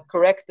to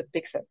correct the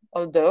pixel.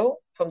 Although,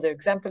 from the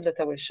example that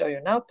I will show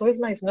you now,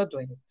 Prisma is not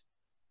doing it.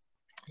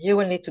 You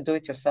will need to do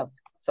it yourself.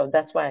 So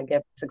that's why I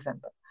gave this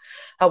example.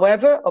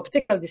 However,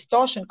 optical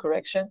distortion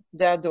correction,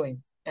 they are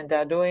doing, and they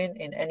are doing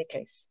in any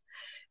case.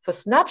 For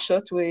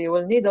snapshot, we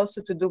will need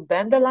also to do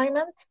band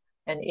alignment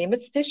and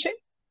image stitching.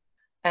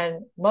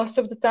 And most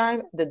of the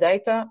time, the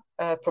data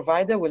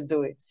provider will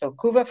do it. So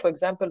Kuva, for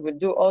example, will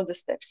do all the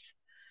steps.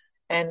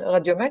 And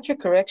radiometric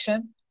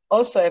correction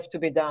also have to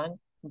be done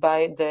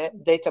by the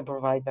data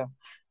provider.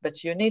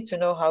 But you need to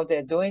know how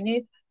they're doing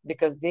it,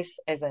 because this,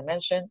 as I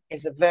mentioned,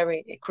 is a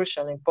very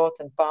crucial,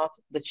 important part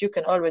that you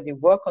can already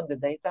work on the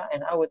data,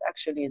 and I would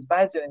actually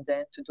advise you in the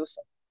end to do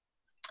so.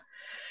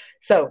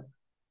 So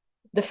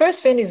the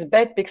first thing is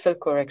bad pixel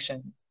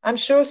correction. I'm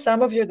sure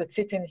some of you that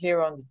sit in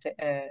here on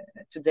the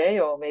today,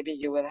 or maybe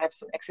you will have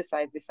some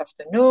exercise this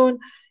afternoon,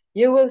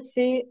 you will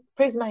see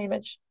Prisma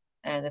image.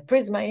 And a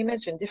Prisma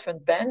image in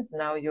different bands.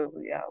 Now you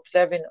are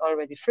observing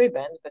already 3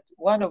 bands, but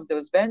one of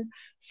those bands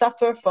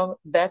suffer from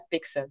bad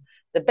pixel.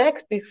 The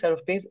bad pixel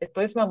of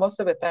Prisma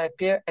most of the time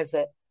appear as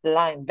a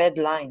line, bad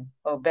line,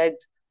 or bad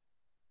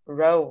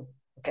row,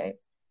 okay?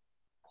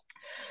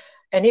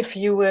 And if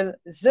you will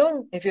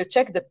zoom, if you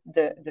check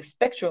the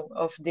spectrum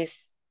of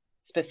this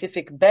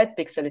specific bad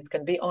pixel, it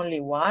can be only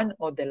one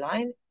or the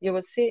line, you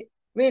will see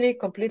really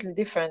completely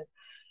different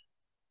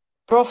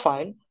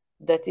profile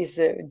that is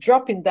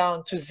dropping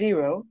down to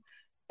 0,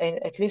 and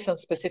at least on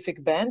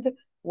specific band,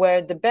 where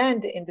the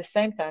band in the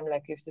same time,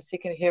 like if the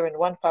second here in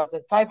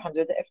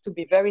 1500, they have to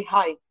be very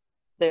high.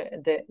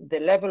 The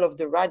level of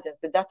the radiance,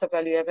 the data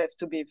value have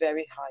to be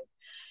very high.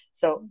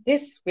 So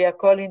this we are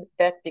calling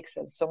bad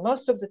pixels. So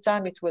most of the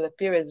time it will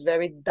appear as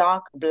very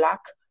dark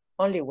black,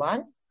 only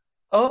one,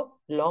 or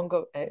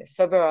longer,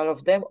 several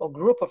of them, or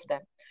group of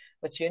them.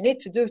 What you need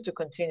to do to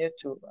continue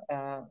to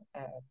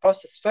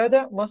process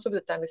further, most of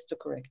the time is to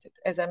correct it.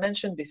 As I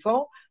mentioned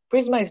before,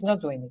 Prisma is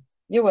not doing it.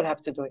 You will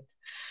have to do it.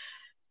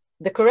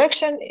 The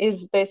correction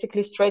is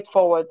basically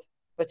straightforward.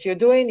 What you're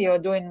doing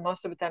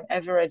most of the time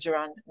average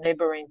around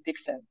neighboring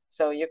pixel.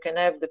 So you can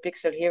have the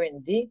pixel here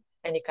in D,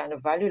 any kind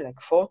of value like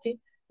 40,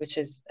 which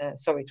is,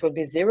 sorry, it will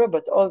be 0,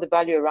 but all the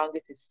value around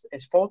it is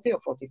 40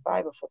 or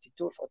 45 or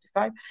 42 or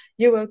 45.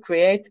 You will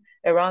create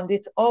around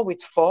it, or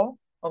with 4,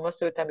 or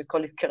most of the time we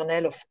call it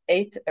kernel of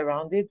 8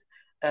 around it,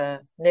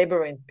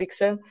 neighboring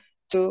pixel,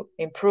 to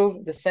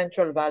improve the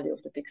central value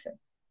of the pixel.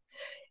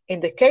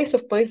 In the case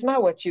of Prisma,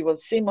 what you will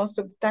see most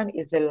of the time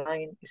is a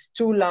line, is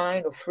 2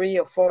 line or 3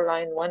 or 4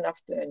 line, one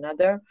after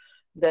another,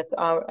 that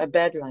are a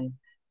bad line.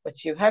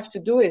 What you have to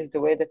do is the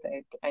way that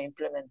I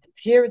implemented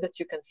here, that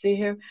you can see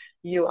here,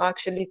 you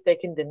actually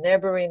taking the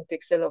neighboring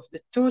pixel of the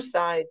 2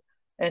 sides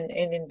and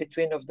in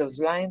between of those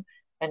lines,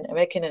 and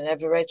making an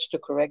average to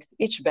correct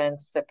each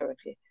band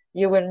separately.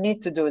 You will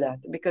need to do that,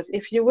 because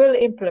if you will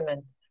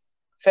implement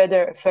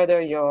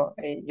further your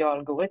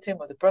algorithm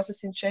or the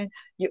processing chain,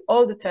 you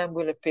all the time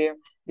will appear,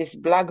 this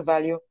black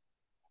value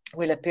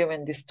will appear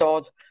and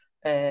distort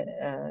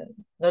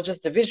not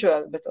just the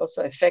visual, but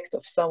also effect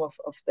of some of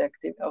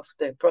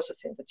the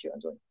processing that you are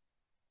doing.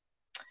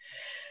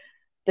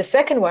 The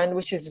second one,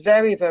 which is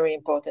very, very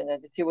important,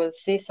 and that you will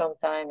see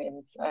sometime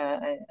in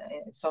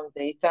some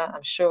data,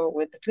 I'm sure,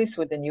 at least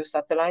with the new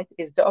satellite,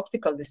 is the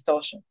optical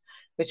distortion,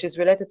 which is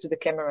related to the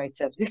camera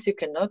itself. This you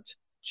cannot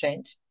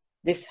change.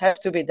 This has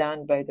to be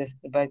done by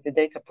the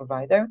data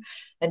provider.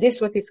 And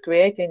this what it's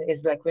creating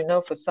is, like we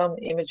know for some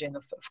imaging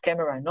of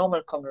camera,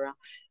 normal camera,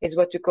 is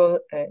what you call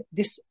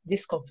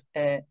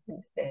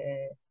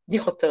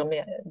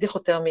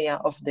dichothermia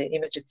of the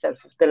image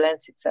itself, of the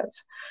lens itself.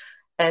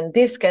 And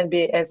this can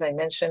be, as I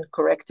mentioned,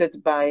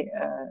 corrected by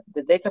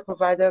the data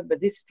provider, but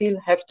this still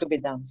have to be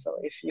done. So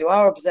if you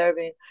are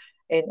observing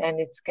and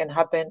it can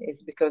happen,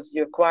 is because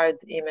you acquired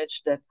the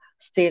image that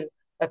still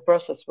a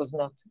process was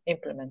not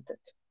implemented.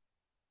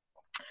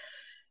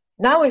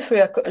 Now, if we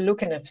are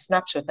looking at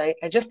snapshot, I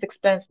just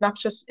explained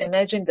snapshots.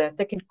 Imagine they're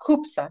taking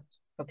CubeSat,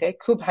 okay,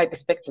 Cube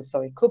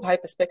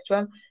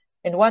Hyperspectral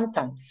in one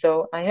time.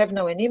 So I have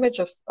now an image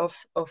of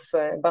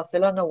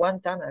Barcelona one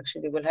time.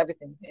 Actually, we'll have it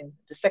in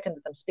the second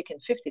that I'm speaking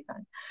 50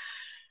 times.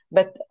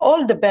 But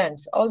all the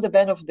bands of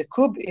the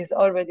cube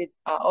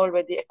are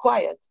already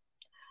acquired.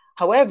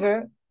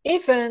 However,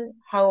 even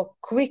how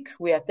quick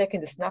we are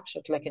taking the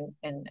snapshot, like in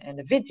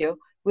a video,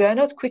 we are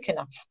not quick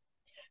enough.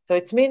 So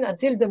it means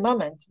until the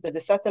moment that the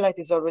satellite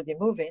is already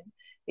moving,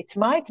 it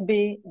might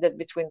be that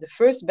between the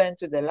first band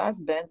to the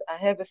last band, I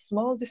have a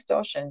small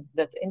distortion,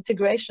 that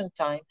integration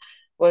time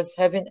was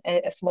having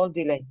a small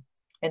delay.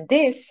 And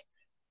this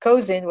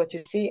causing what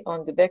you see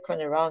on the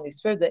background around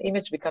is where the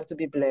image becomes to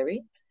be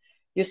blurry.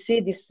 you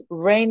see this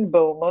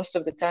rainbow most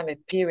of the time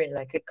appearing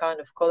like a kind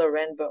of color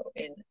rainbow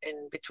in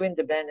between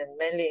the band and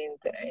mainly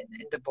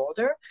in the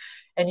border.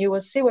 And you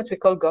will see what we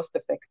call ghost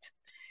effect.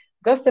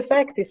 Ghost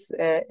effect is,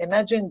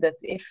 imagine that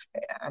if,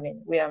 I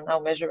mean, we are now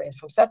measuring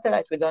from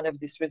satellite, we don't have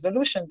this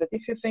resolution, but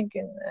if you're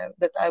thinking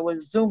that I will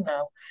zoom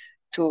now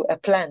to a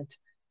plant,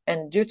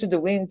 and due to the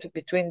wind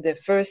between the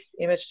first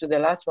image to the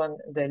last one,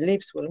 the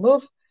leaves will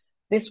move,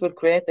 this will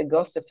create a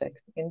ghost effect.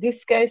 In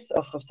this case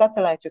of a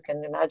satellite, you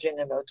can imagine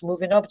about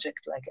moving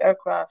objects like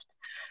aircraft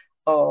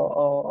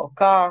or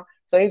car.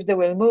 So if they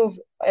will move,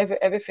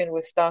 everything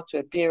will start to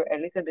appear a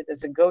little bit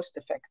as a ghost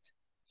effect.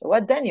 So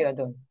what then you are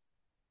doing?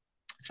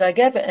 So I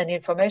gave an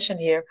information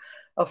here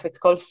of it's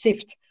called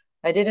SIFT.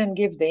 I didn't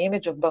give the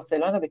image of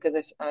Barcelona because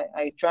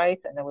I tried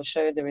and I will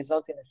show you the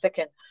result in a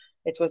second.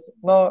 It was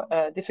more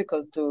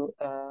difficult to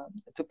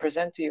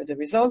present to you the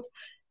result.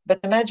 But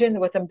imagine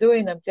what I'm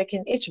doing, I'm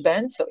taking each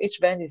band. So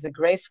each band is a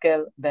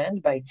grayscale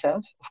band by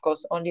itself. Of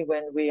course, only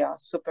when we are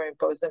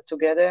superimpose them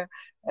together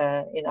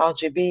in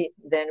RGB,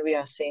 then we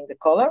are seeing the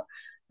color.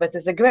 But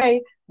as a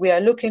gray, we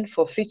are looking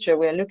for feature.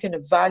 We are looking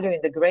at value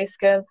in the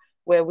grayscale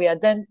where we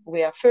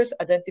are first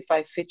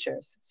identify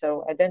features.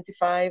 So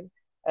identify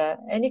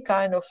any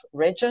kind of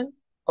region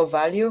or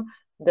value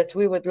that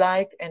we would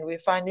like, and we're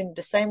finding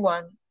the same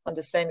one on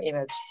the same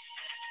image.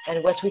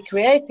 And what we're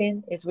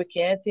creating is we're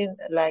creating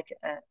like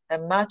a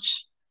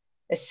match,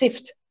 a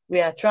SIFT.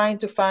 We are trying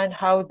to find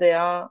how they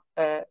are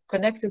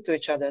connected to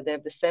each other. They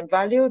have the same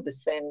value, the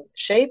same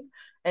shape,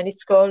 and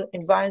it's called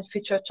invariant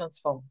feature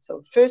transform.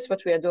 So first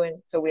what we are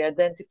doing, so we are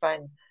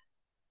identifying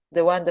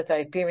the one that are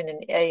appearing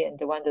in A and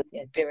the one that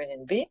are appearing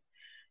in B.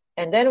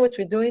 And then what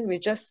we're doing, we're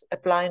just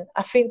applying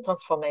affine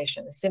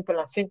transformation, a simple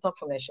affine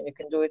transformation. You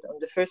can do it on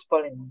the first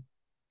polynomial.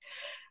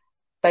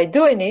 By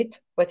doing it,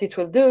 what it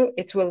will do,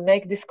 it will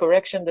make this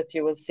correction that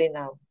you will see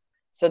now.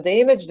 So the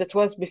image that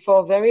was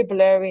before very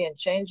blurry and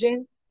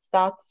changing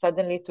starts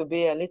suddenly to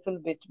be a little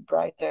bit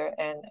brighter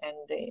and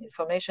the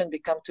information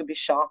become to be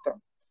sharper.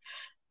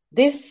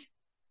 This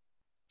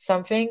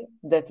something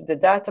that the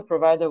data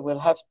provider will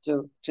have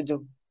to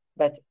do.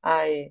 But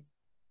I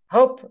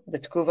hope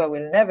that Kuva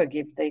will never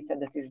give data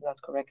that is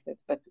not corrected.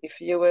 But if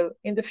you will,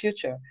 in the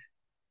future,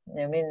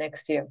 I mean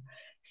next year,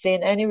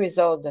 seeing any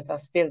result that are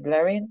still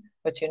blurring,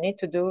 what you need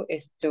to do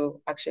is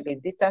to actually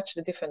detach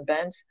the different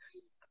bands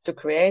to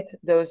create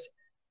those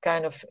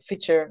kind of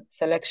feature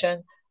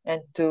selection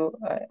and to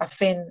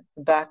affine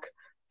back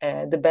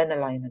the band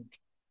alignment.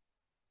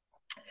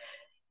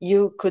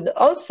 You could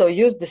also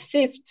use the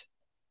SIFT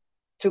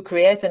to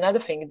create another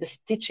thing, the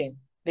stitching,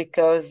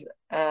 because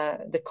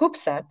the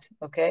CubeSat,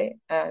 okay,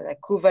 like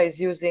Kuva is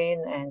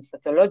using and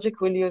Satellogic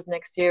will use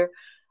next year,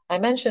 I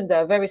mentioned they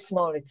are very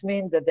small. It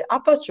means that the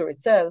aperture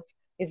itself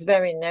is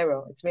very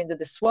narrow. It means that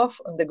the swath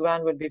on the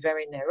ground will be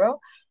very narrow.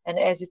 And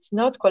as it's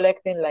not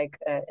collecting like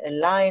a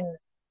line,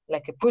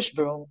 like a push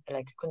broom,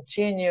 like a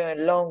continuous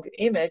long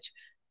image,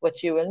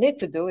 what you will need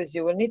to do is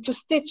you will need to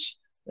stitch,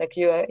 like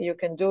you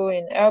can do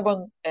in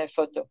airborne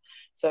photo.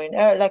 So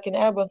like in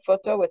airborne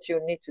photo, what you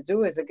need to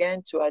do is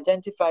again to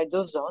identify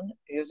those zones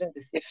using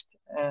the SIFT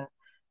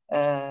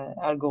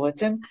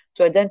algorithm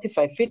to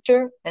identify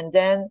feature and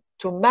then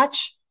to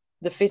match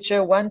the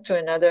feature one to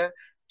another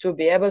to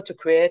be able to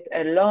create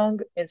a long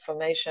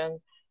information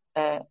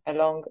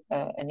along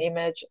an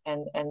image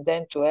and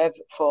then to have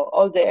for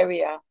all the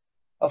area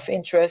of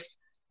interest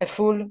a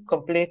full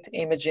complete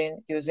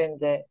imaging using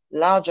the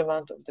large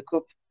amount of the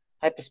COOP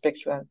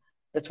hyperspectral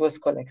that was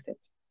collected.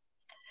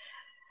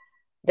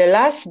 The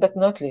last but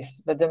not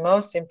least, but the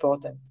most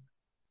important,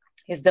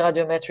 is the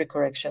radiometric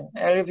correction.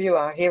 All of you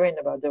are hearing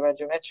about the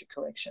radiometric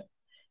correction.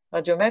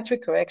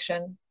 Radiometric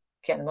correction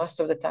can most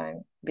of the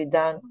time be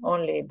done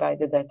only by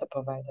the data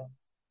provider.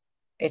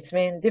 It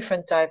means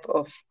different type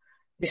of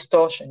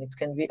distortion. It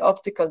can be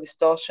optical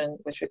distortion,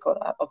 which we call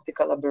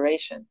optical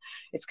aberration.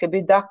 It can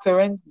be dark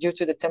current due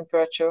to the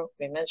temperature.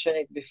 We mentioned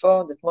it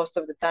before that most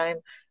of the time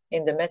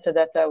in the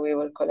metadata we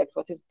will collect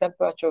what is the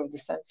temperature of the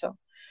sensor.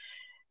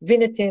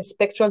 Vignetting,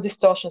 spectral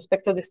distortion.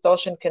 Spectral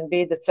distortion can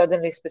be that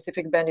suddenly a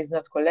specific band is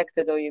not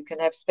collected, or you can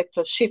have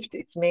spectral shift.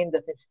 It means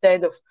that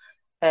instead of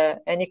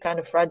any kind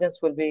of radiance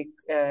will be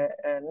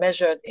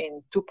measured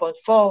in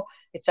 2.4,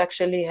 it's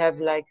actually have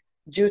like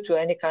due to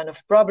any kind of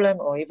problem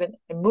or even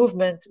a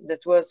movement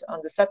that was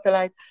on the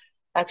satellite,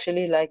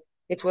 actually like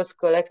it was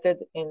collected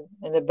in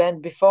a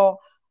band before.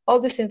 All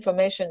this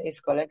information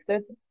is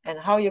collected, and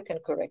how you can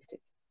correct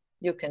it.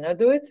 You cannot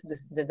do it,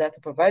 the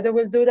data provider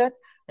will do that,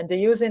 and they're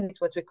using it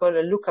what we call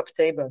a lookup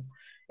table.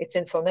 It's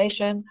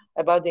information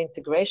about the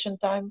integration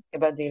time,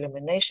 about the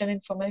illumination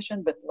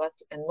information, but what,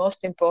 and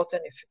most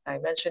important, if I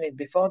mentioned it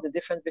before, the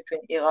difference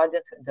between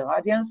irradiance and the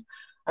radiance,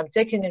 I'm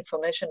taking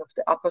information of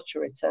the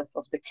aperture itself,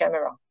 of the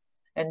camera.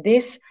 And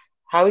this,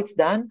 how it's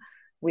done,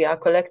 we are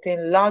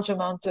collecting large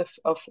amount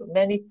of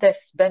many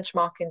tests,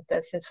 benchmarking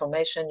test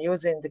information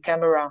using the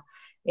camera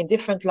in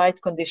different light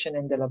condition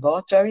in the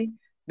laboratory.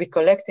 We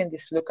collecting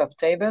this lookup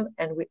table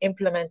and we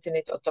implementing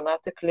it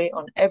automatically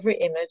on every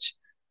image,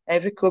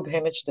 every CUBE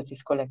image that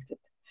is collected.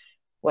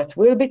 What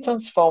will be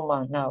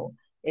transformed now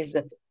is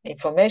that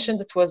information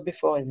that was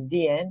before as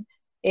dn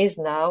is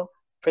now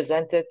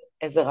presented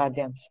as a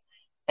radiance.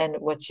 And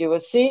what you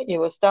will see, you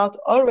will start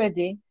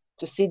already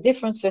to see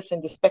differences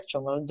in the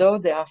spectrum, although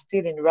they are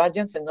still in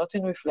radiance and not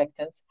in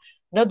reflectance,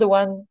 not the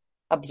one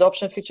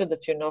absorption feature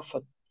that you know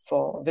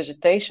for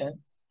vegetation,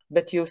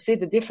 but you see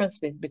the difference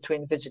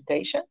between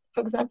vegetation,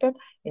 for example,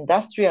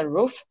 industrial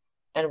roof,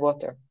 and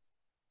water.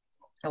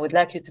 I would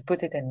like you to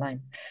put it in mind.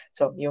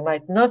 So you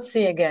might not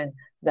see again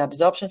the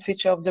absorption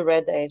feature of the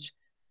red edge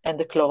and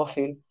the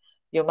chlorophyll.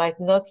 You might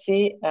not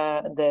see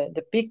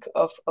the peak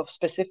of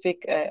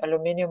specific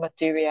aluminum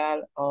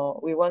material, or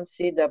we won't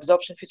see the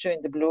absorption feature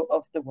in the blue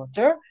of the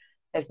water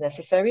as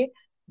necessary,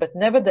 but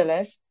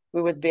nevertheless,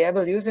 we would be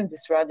able, using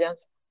this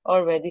radiance,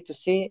 already to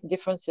see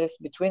differences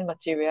between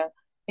material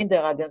in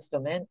the radiance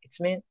domain, it's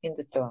mean in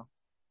the TOA.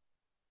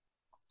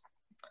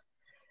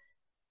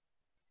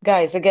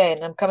 Guys,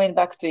 again, I'm coming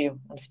back to you.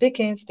 I'm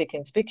speaking.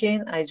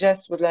 I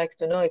just would like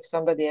to know if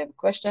somebody have a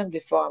question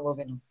before I'm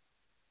moving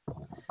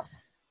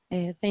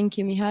on. Thank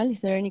you, Michal.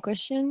 Is there any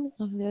question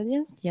of the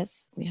audience?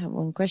 Yes, we have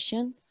one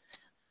question.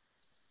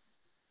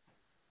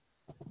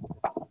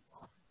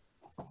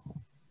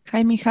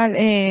 Hi, Michal.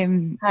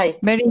 Hi.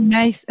 Very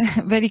nice,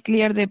 very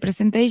clear the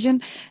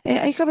presentation.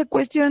 I have a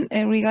question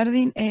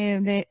regarding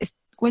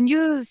when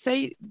you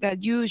say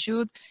that you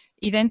should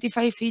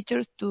identify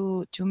features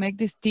to make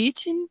this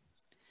teaching.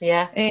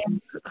 Yeah.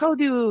 How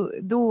do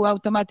you do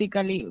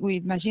automatically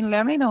with machine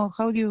learning, or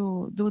how do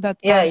you do that?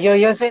 Yeah, you're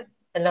using,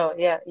 no,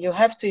 yeah, you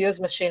have to use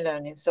machine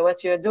learning. So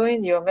what you're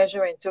doing, you're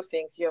measuring two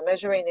things. You're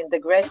measuring in the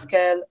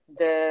grayscale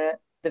the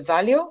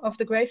value of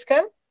the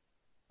grayscale,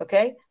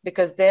 okay?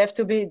 Because they have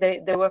to be,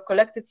 they were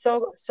collected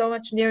so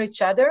much near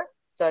each other.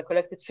 So I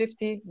collected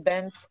 50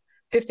 bands,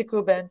 50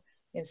 Kuban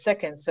in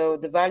seconds. So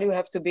the value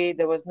have to be,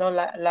 there was no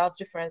large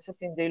differences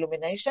in the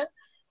illumination.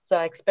 So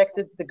I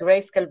expected the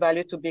grayscale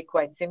value to be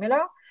quite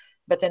similar.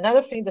 But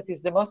another thing that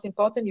is the most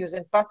important,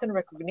 using pattern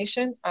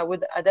recognition, I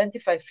would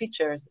identify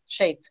features,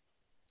 shape.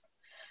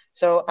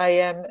 So I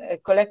am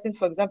collecting,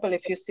 for example,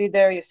 if you see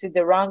there, you see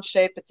the round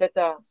shape,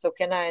 etc. So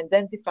can I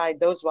identify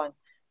those ones?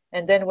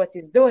 And then what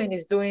it's doing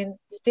is doing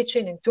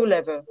stitching in two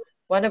levels.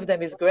 One of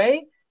them is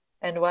gray,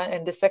 and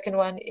the second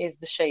one is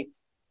the shape.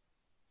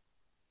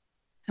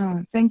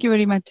 Oh, thank you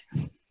very much.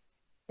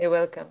 You're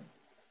welcome.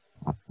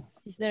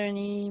 Is there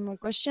any more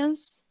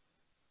questions?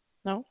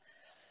 No?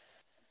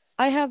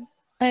 I have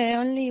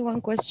only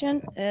one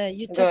question.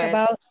 You talk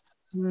about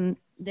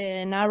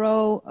the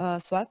narrow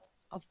swath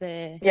of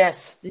the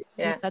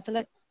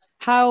satellite.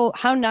 How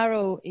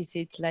narrow is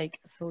it, like,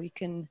 so we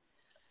can,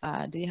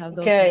 do you have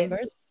those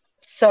numbers?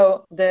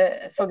 So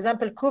for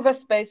example, Kuva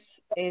space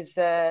is,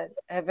 the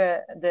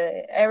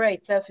area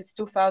itself is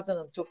 2000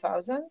 on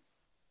 2000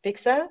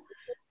 pixel,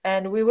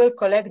 and we will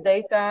collect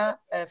data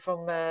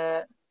from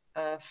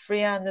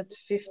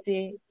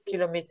 350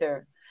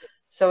 kilometer.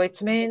 So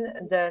it means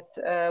that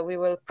we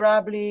will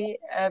probably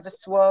have a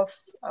swath,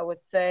 I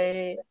would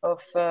say,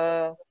 of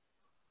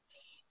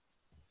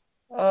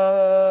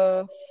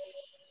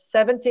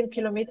 17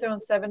 kilometer on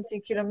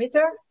 17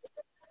 kilometer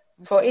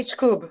for each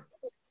cube.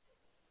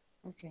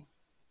 Okay.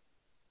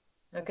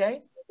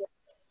 Okay.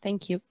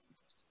 Thank you.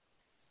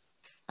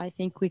 I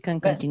think we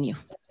can continue.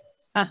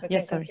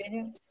 Yes, sorry.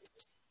 Continue?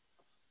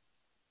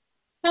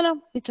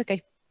 No, it's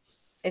okay.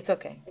 It's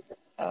okay.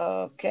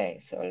 Okay,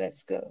 so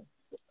let's go.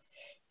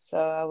 So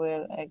I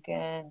will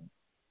again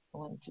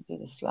want to do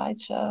the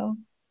slideshow.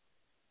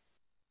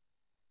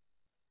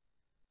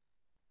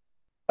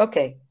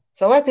 Okay,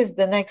 so what is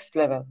the next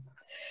level?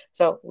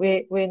 So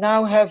we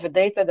now have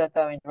data that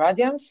are in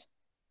radiance,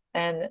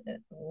 and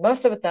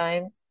most of the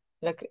time,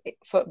 like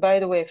by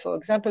the way, for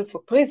example,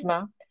 for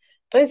Prisma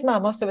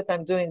most of the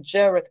time doing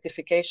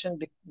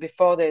georectification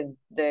before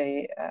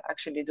they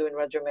actually doing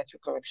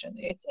radiometric correction.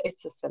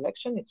 It's a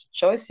selection, it's a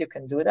choice, you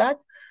can do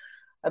that.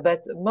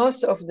 But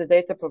most of the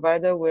data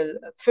provider will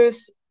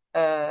first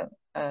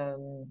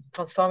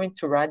transform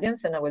into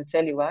radiance, and I will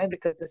tell you why.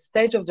 Because the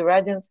stage of the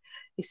radiance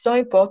is so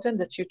important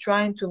that you're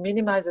trying to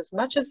minimize as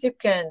much as you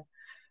can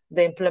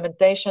the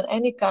implementation,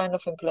 any kind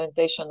of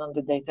implementation on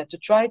the data, to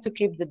try to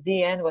keep the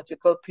DN what we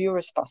call pure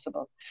as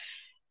possible.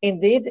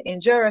 Indeed,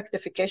 in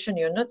georectification,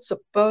 you're not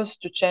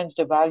supposed to change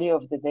the value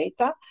of the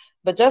data,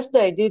 but just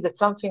the idea that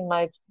something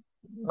might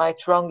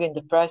wrong in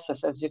the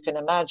process, as you can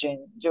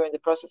imagine, during the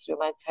process, you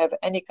might have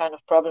any kind of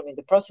problem in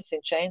the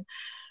processing chain.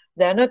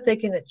 They are not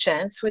taking a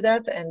chance with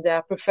that, and they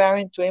are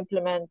preferring to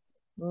implement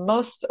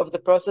most of the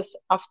process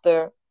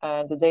after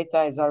the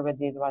data is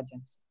already in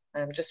radiance.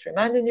 I'm just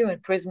reminding you, in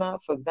Prisma,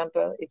 for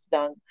example, it's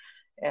done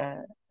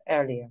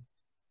earlier.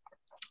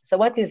 So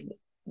what is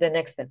the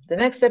next step? The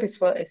next step is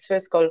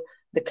first called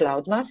the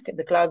cloud mask.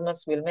 The cloud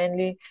mask will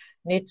mainly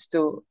need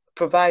to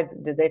provide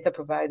the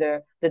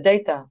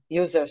data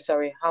user,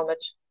 how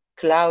much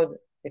cloud,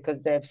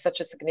 because they have such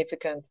a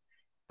significant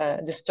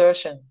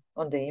distortion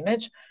on the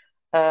image.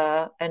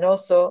 And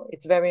also,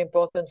 it's very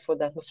important for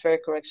the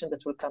atmospheric correction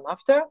that will come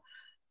after.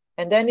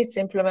 And then it's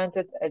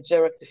implemented at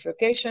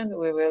georectification.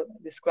 We will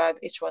describe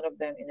each one of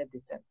them in a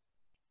detail.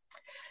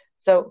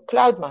 So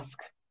cloud mask.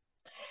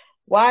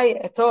 Why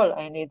at all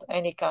I need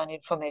any kind of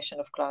information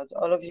of clouds?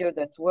 All of you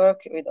that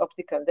work with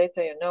optical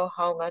data, you know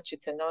how much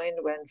it's annoying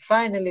when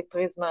finally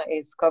Prisma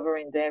is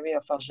covering the area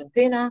of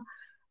Argentina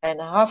and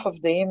half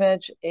of the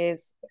image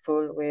is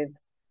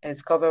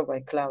covered by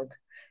cloud.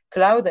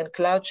 Cloud and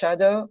cloud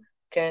shadow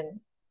can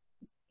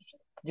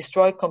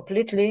destroy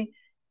completely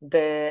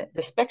the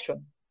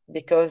spectrum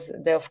because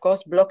they're of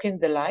course blocking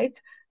the light,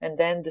 and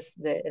then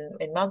the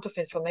amount of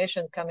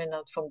information coming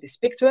out from the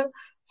spectral,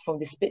 from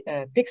the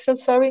pixel,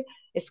 sorry,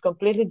 is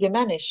completely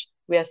diminished.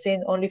 We are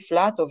seeing only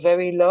flat or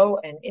very low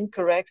and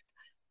incorrect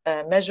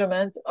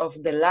measurement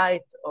of the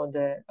light or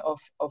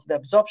of the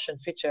absorption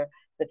feature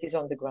that is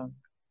on the ground.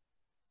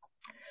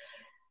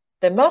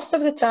 The most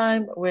of the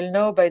time we'll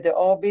know by the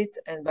orbit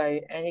and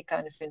by any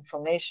kind of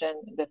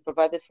information that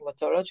provided from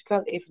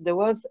meteorological if there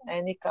was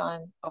any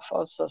kind of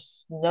also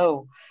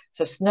snow.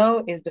 So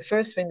snow is the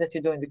first thing that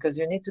you're doing because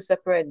you need to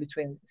separate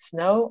between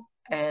snow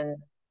and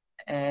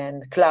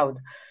cloud.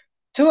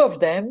 Two of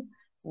them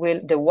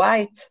the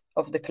white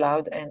of the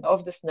cloud and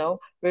of the snow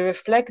will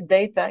reflect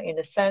data in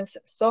a sense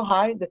so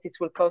high that it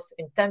will cause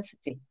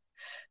intensity.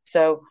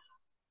 So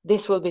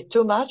this will be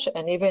too much,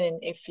 and even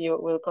if you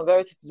will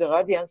convert it to the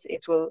radiance,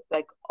 it will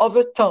like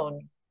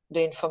overtone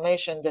the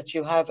information that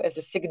you have as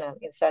a signal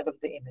inside of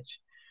the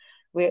image.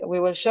 We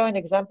will show an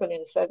example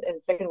in a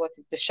second what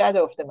is the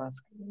shadow of the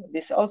mask.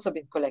 This also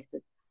been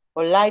collected,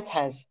 or light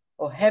has,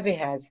 or heavy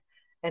has,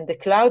 and the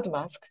cloud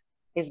mask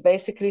is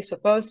basically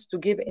supposed to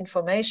give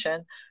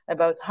information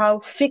about how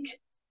thick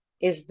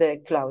is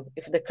the cloud.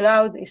 If the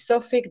cloud is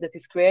so thick that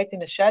it's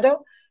creating a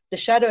shadow, the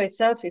shadow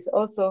itself is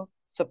also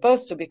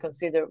supposed to be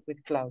considered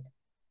with cloud.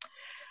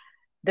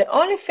 The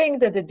only thing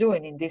that they're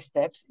doing in these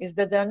steps is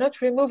that they are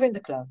not removing the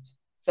clouds.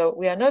 So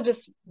we are not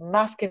just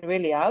masking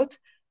really out,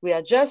 we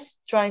are just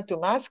trying to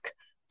mask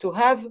to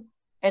have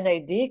an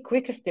idea,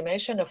 quick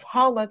estimation of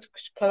how much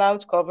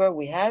cloud cover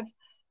we have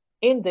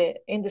in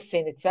the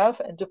scene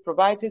itself, and to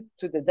provide it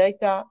to the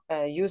data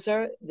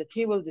user that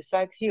he will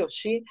decide, he or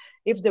she,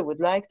 if they would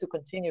like to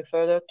continue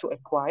further to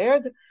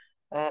acquire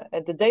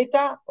the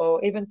data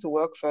or even to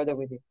work further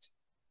with it.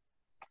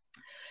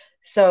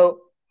 So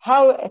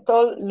how it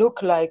all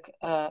look like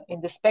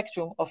in the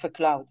spectrum of a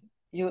cloud.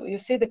 You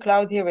see the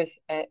cloud here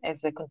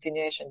as a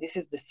continuation. This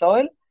is the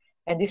soil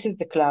and this is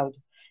the cloud.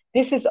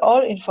 This is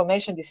all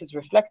information, this is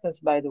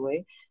reflectance, by the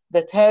way,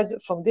 that had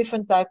from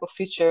different type of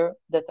feature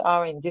that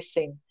are in this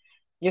scene.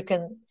 You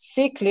can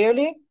see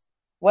clearly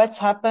what's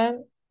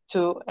happened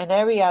to an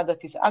area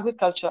that is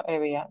agriculture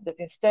area, that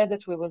instead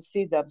that we will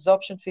see the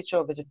absorption feature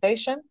of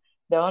vegetation,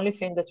 the only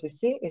thing that we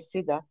see is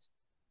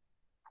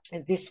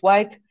this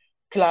white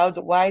cloud,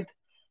 wide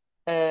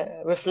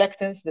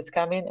reflectance that's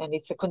coming, and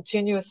it's a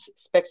continuous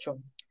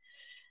spectrum.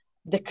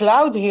 The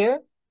cloud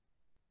here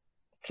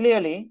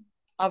clearly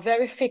are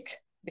very thick,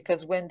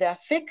 because when they are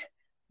thick,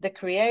 they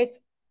create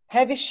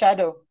heavy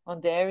shadow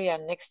on the area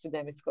next to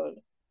them. It's called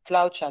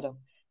cloud shadow.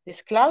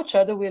 This cloud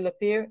shadow will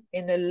appear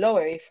in a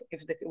lower, if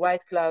the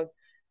white cloud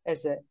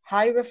has a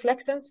high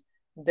reflectance,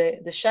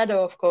 the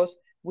shadow, of course,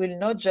 will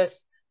not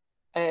just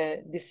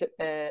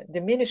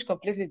diminish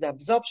completely the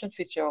absorption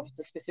feature of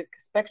the specific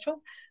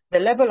spectrum. The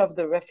level of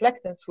the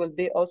reflectance will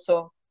be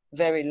also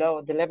very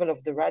low. The level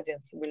of the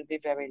radiance will be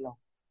very low.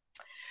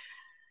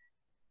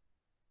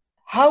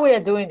 How we are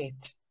doing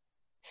it?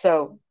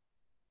 So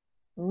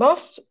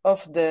most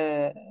of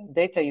the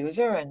data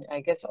user, and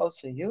I guess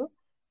also you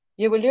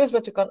will use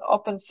what you call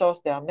open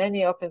source. There are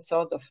many open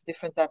source of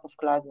different type of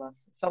cloud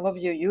masks. Some of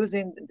you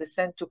using the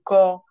send to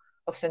core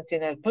of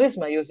Sentinel,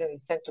 Prisma using the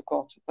send to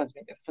core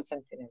for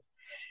Sentinel.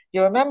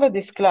 You remember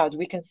this cloud,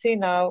 we can see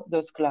now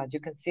those clouds. You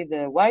can see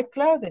the white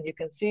cloud and you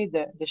can see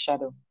the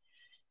shadow.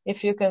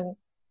 If you can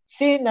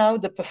see now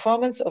the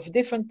performance of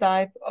different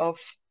type of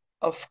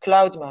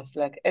cloud masks,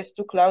 like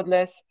S2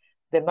 cloudless,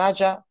 the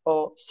Maja,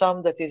 or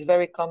some that is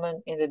very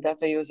common in the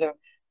data user,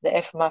 the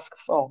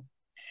FMask4.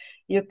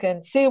 You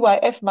can see why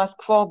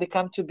FMask4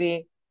 become to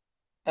be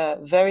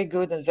very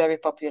good and very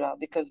popular,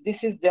 because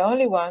this is the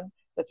only one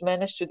that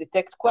managed to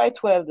detect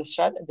quite well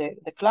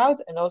the cloud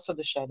and also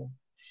the shadow.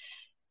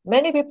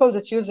 Many people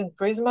that use in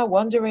Prisma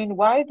wondering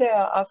why they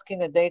are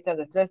asking a data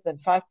that less than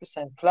 5%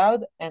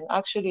 cloud, and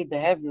actually they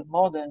have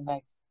more than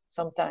like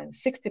sometimes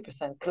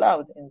 60%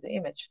 cloud in the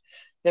image.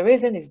 The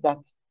reason is that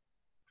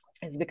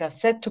it's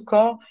because set to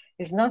core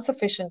is not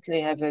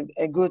sufficiently have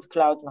a good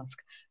cloud mask.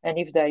 And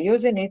if they're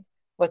using it,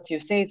 what you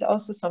see is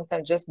also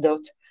sometimes just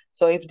dot.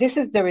 So if this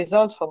is the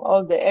result from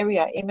all the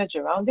area image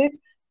around it,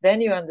 then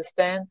you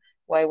understand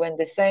why when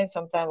they say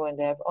sometimes when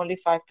they have only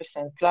 5%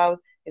 cloud,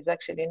 it's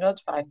actually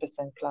not 5%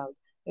 cloud.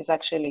 It's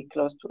actually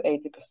close to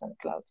 80%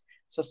 cloud.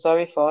 So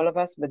sorry for all of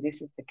us, but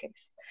this is the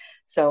case.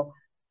 So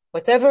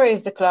whatever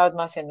is the cloud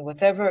mask and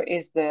whatever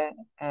is the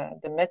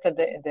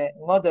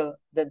model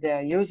that they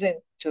are using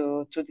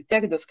to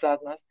detect those cloud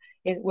masks,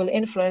 it will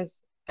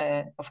influence,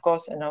 of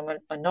course,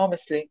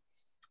 enormously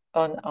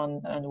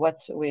on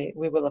what we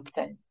will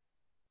obtain.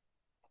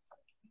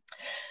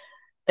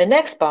 The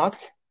next part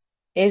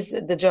is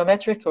the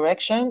geometric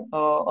correction,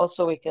 or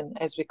also we can,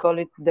 as we call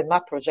it, the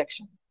map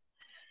projection.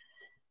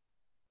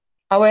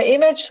 Our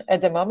image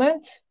at the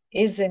moment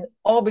is in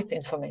orbit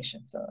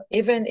information. So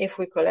even if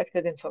we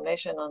collected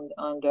information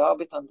on the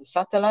orbit on the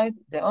satellite,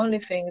 the only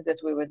thing that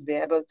we would be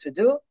able to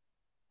do,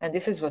 and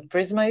this is what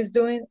Prisma is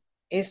doing,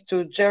 is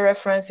to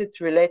georeference it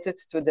related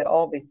to the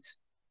orbit,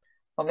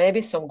 or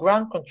maybe some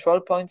ground control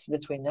points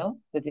that we know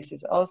that this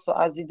is also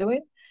ASI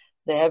doing.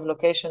 They have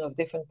location of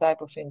different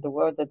type of in the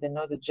world that they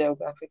know the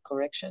geographic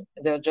correction,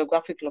 the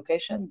geographic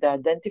location. They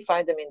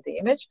identify them in the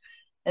image,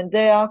 and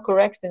they are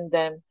correcting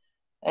them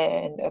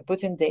and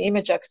putting the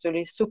image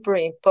actually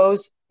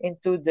superimpose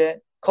into the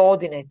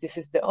coordinate. This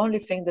is the only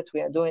thing that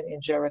we are doing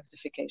in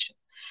georectification.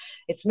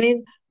 It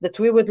means that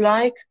we would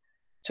like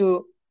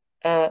to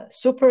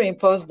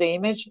superimpose the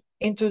image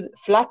into,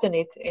 flatten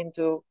it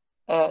into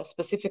a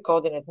specific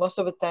coordinate. Most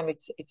of the time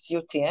it's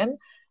UTM.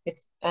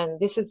 And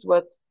this is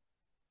what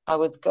I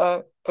would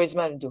go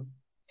Prisma do.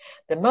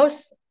 The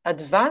most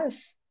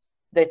advanced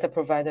data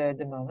provider at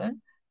the moment,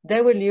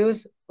 they will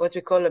use what we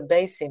call a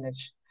base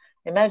image.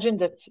 Imagine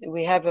that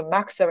we have a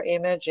Maxar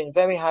image in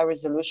very high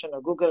resolution,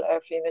 or Google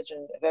Earth image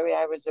in very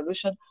high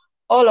resolution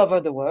all over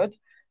the world.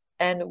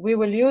 And we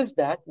will use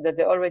that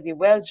they already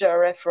well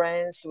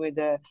georeferenced with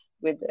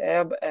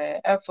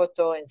air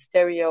photo and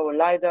stereo or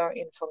LiDAR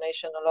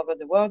information all over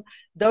the world.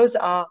 Those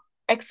are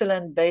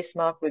excellent base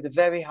map with a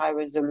very high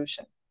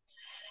resolution.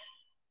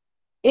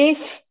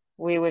 If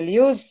we will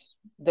use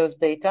those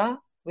data,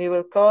 we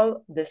will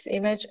call this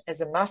image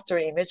as a master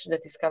image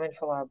that is coming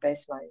from our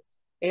base map.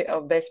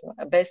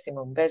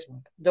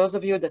 Those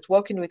of you that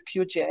working with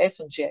QGIS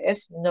on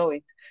GIS know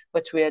it.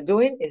 What we are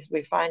doing is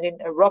we're finding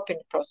a wrapping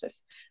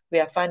process. We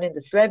are finding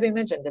the slab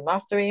image and the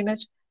master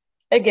image.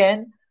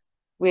 Again,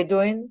 we're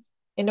doing,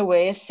 in a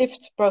way, a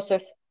sift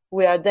process.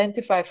 We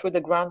identify through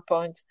the ground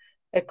point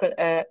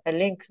a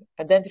link,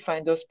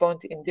 identifying those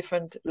points in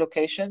different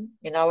locations.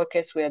 In our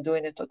case, we are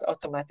doing it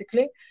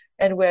automatically.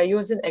 And we are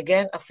using,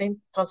 again, a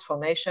thin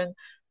transformation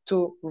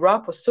to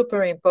wrap or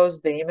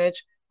superimpose the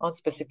image on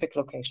specific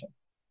location,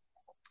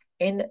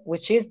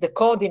 which is the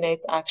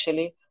coordinate,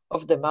 actually,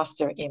 of the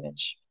master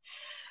image.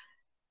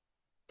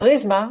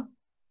 Prisma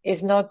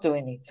is not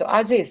doing it. So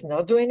ASI is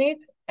not doing it.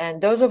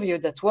 And those of you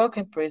that work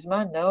in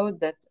Prisma know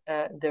that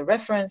the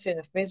referencing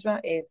of Prisma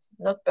is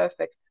not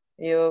perfect.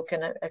 You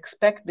can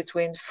expect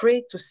between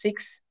 3 to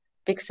 6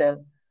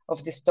 pixels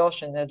of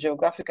distortion, a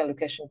geographical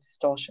location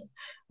distortion,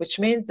 which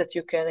means that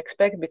you can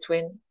expect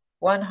between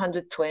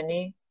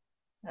 120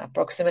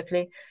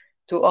 approximately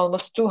to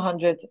almost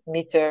 200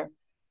 meters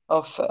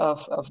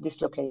of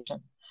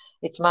dislocation.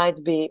 It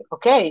might be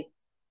okay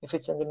if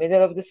it's in the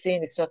middle of the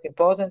scene, it's not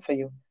important for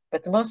you.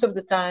 But most of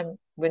the time,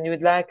 when you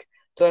would like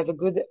to have a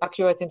good,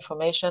 accurate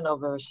information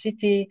over a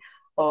city,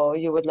 or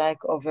you would like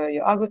over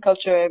your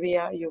agriculture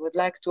area, you would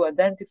like to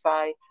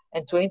identify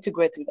and to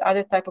integrate with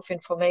other type of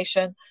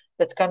information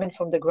that's coming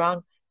from the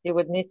ground, you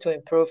would need to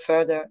improve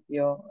further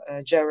your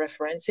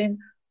georeferencing,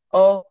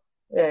 or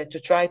to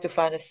try to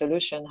find a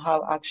solution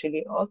how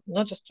actually,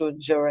 not just to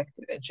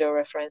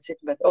georeference it,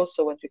 but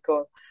also what we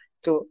call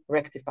to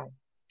rectify.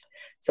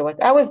 So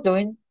what I was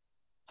doing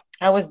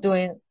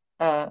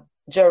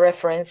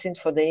georeferencing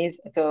for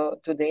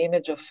to the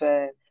image of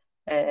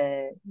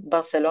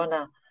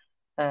Barcelona.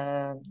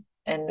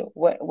 And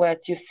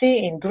what you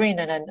see in green,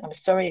 and I'm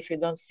sorry if you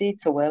don't see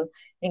it so well,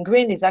 in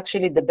green is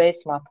actually the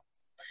base map.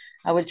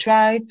 I will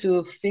try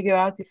to figure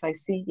out if I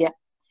see, yeah.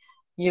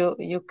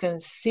 You can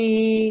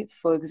see,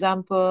 for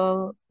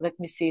example, let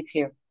me see it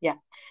here. Yeah,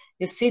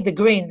 you see the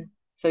green.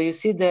 So you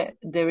see the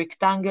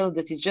rectangle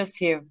that is just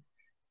here.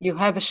 You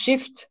have a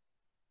shift,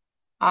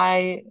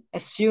 I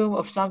assume,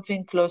 of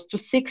something close to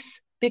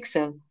 6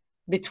 pixels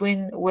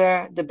between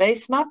where the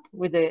base map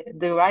with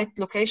the right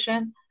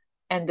location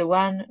and the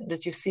one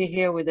that you see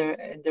here with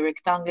the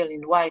rectangle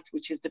in white,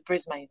 which is the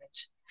Prisma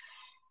image.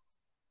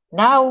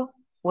 Now,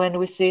 when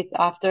we see it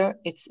after,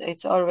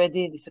 it's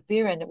already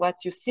disappeared. And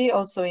what you see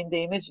also in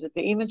the image, that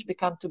the image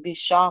become to be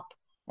sharp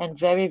and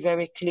very,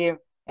 very clear.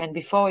 And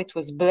before it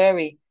was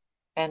blurry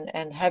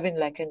and having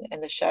like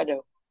a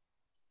shadow.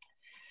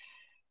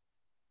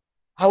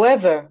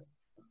 However,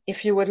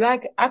 if you would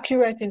like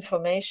accurate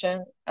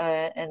information,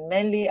 and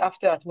mainly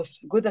after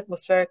good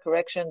atmospheric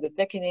correction, the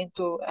taking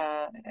into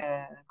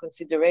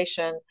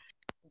consideration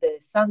the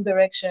sun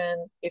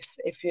direction,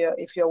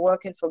 if you're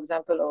working, for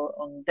example,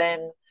 on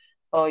dam,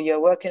 or you're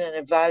working in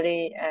a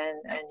valley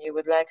and you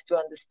would like to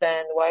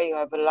understand why you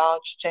have a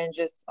large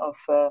changes of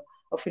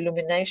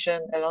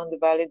illumination along the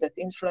valley that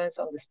influence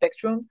on the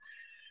spectrum.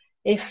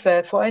 If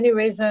for any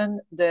reason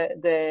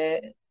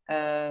the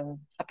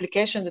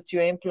application that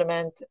you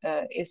implement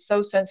is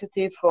so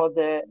sensitive for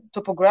the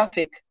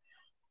topographic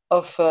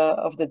of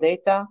the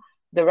data,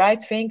 the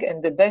right thing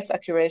and the best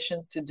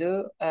correction to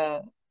do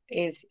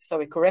is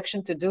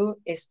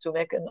to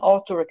make an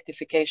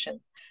orthorectification,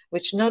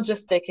 which not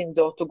just taking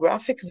the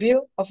orthographic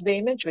view of the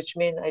image, which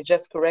means I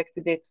just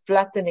corrected it,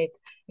 flatten it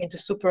into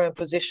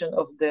superimposition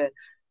of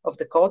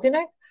the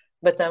coordinate,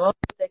 but I'm also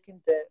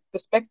taking the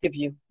perspective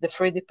view, the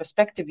 3D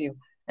perspective view,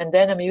 and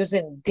then I'm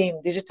using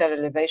DEM, digital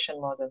elevation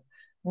model.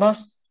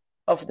 Most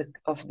of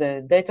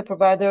the data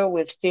provider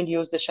will still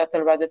use the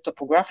shuttle radar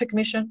topographic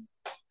mission,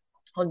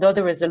 although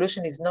the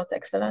resolution is not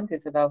excellent.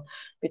 It's about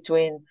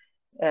between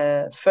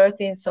 30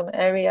 in some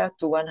area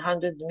to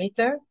 100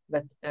 meter,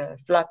 but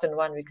flattened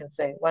one, we can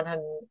say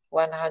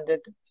 100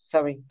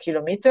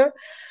 kilometer.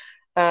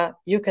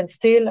 You can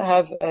still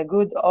have a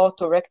good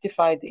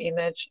auto-rectified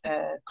image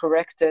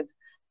corrected,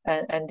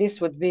 and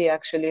this would be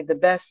actually the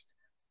best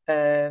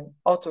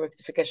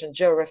auto-rectification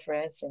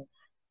georeferencing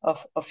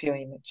of your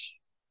image.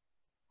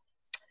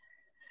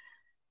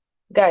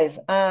 Guys,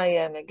 I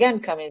am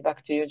again coming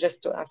back to you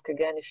just to ask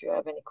again if you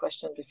have any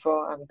questions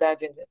before I'm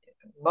diving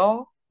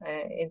more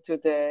into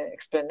the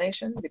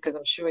explanation, because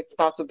I'm sure it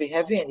starts to be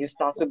heavy and you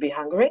start to be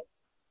hungry.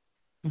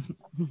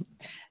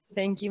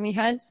 Thank you,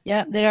 Michal.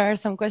 Yeah, there are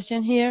some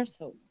questions here.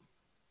 So,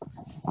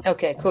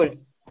 okay, cool.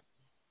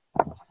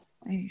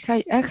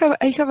 Hi,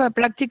 I have a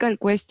practical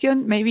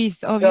question. Maybe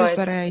it's obvious,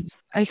 but I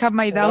have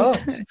my doubt.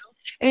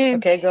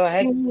 Okay, go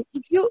ahead.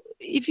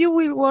 If you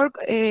will work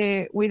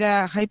with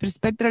a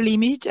hyperspectral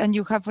image and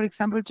you have, for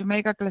example, to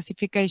make a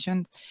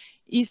classification,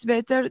 it's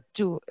better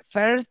to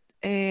first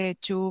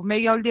to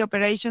make all the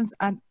operations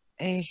and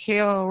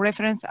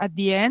georeference at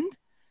the end.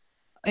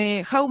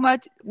 How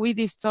much we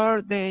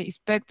distort the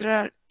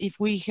spectral if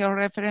we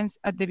georeference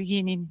at the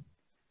beginning?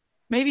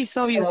 Maybe it's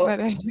obvious,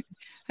 but I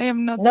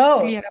am not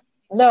clear.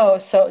 No,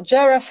 so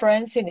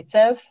georeferencing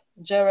itself,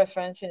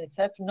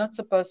 not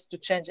supposed to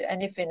change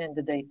anything in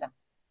the data.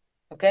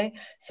 Okay,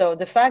 so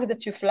the fact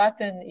that you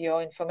flatten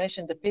your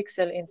information, the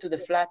pixel, into the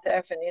flat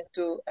earth and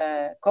into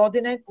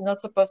coordinate, not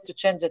supposed to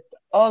change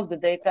all the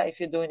data if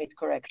you're doing it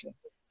correctly.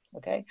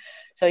 Okay,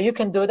 so you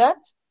can do that.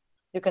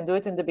 You can do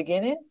it in the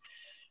beginning.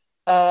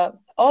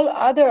 All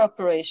other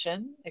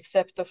operation,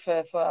 except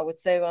for I would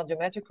say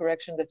radiometric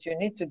correction that you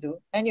need to do,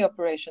 any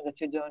operation that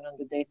you're doing on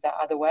the data,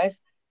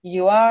 otherwise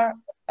you are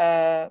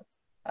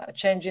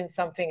changing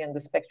something in the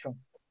spectrum.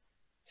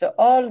 So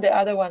all the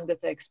other one that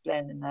I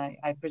explained and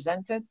I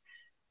presented,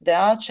 they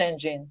are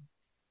changing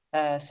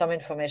some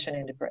information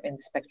in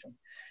the spectrum.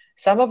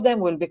 Some of them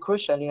will be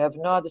crucial. You have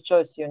no other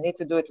choice. You need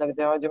to do it like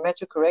the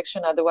radiometric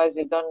correction. Otherwise,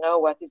 you don't know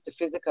what is the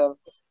physical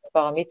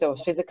parameter or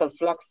physical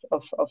flux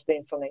of the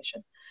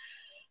information.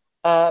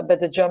 But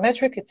the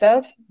geometric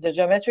itself, the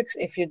geometrics,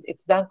 if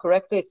it's done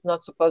correctly, it's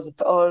not supposed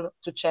at all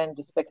to change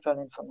the spectral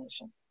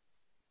information.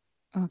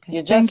 Okay.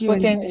 You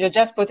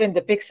just put in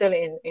the pixel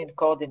in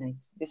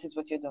coordinates. This is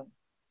what you're doing.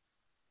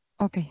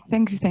 Okay.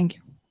 Thank you. Thank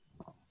you.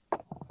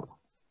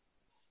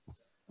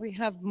 We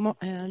have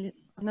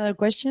another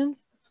question.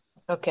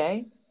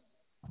 Okay.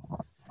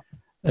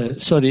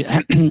 Sorry,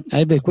 I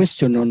have a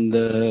question on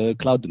the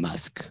cloud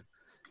mask.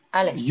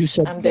 Alex, you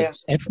said that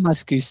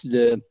F-mask is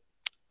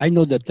I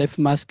know that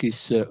F-mask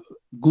is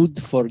good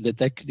for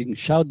detecting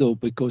shadow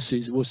because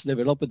it was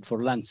developed for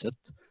Landsat.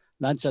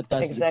 Landsat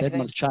has the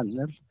thermal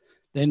channel.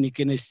 Then it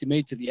can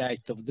estimate the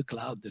height of the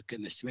cloud, it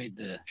can estimate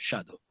the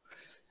shadow.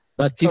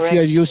 But if you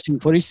are using,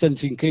 for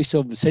instance, in case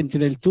of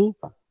Sentinel-2,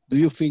 do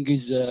you think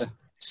is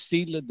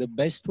still the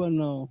best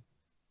one? Or?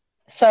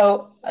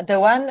 So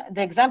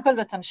the example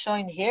that I'm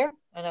showing here,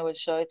 and I will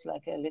show it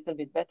like a little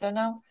bit better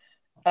now,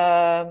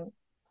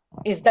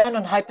 is done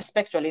on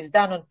Hyperspectral, is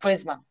done on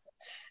Prisma.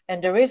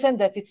 And the reason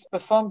that it's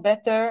performed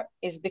better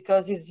is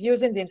because it's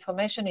using the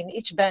information in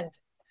each band.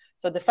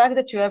 So the fact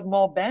that you have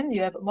more band,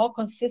 you have more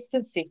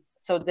consistency.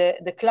 So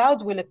the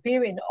cloud will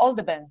appear in all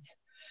the bands.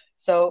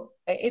 So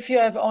if you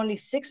have only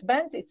 6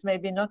 bands, it's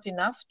maybe not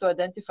enough to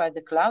identify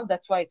the cloud.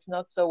 That's why it's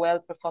not so well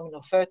performing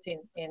on 13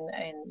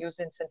 in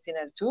using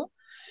Sentinel-2.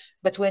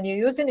 But when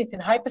you're using it in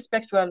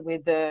Hyperspectral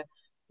with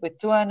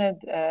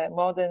 200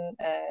 more than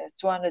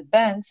 200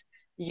 bands,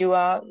 you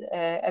are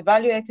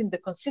evaluating the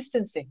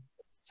consistency.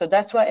 So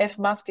that's why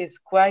F-mask is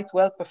quite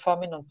well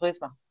performing on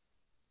Prisma.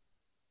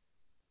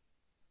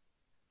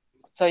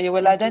 So you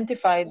will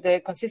identify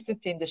the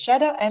consistency in the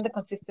shadow and the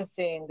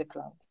consistency in the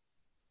cloud.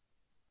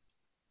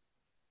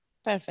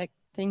 Perfect.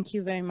 Thank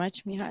you very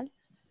much, Michal.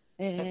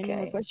 Any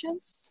more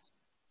questions?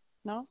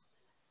 No?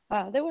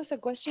 There was a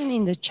question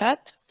in the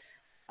chat.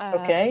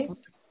 Okay.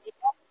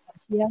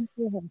 She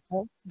answered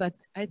herself, but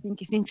I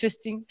think it's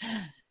interesting,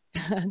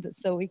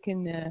 so we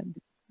can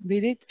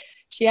read it.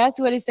 She asked,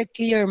 what is a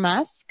clear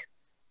mask?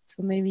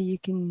 So maybe you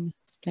can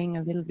explain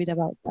a little bit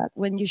about that.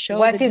 When you show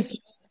that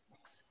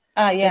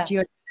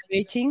you're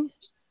evaluating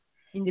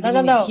in the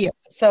beginning here.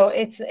 So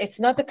it's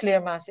not a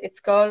clear mask. It's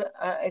called,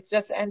 it's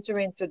just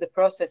entering into the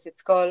process.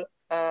 It's called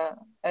a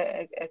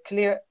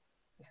clear,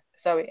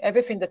 sorry,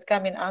 everything that's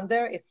coming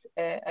under, it's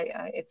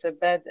a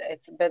bad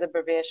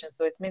abbreviation.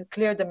 So it means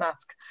clear the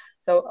mask.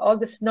 So all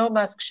the snow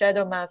mask,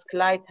 shadow mask,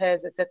 light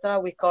haze, etc.,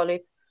 we call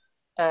it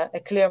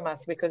a clear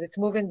mask because it's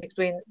moving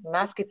between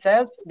mask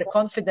itself, the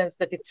confidence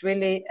that it's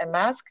really a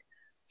mask,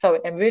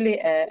 and really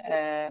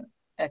a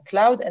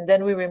cloud, and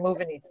then we're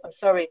removing it. I'm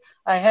sorry,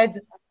 I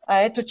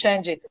had to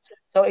change it.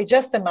 So it's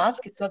just a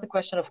mask. It's not a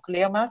question of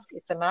clear mask.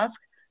 It's a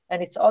mask,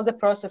 and it's all the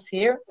process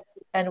here.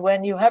 And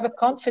when you have a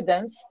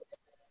confidence,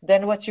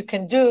 then what you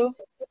can do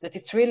that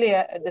it's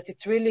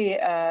really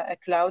a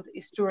cloud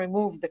is to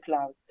remove the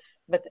cloud.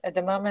 But at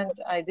the moment,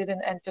 I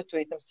didn't enter to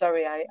it. I'm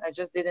sorry, I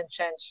just didn't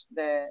change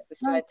the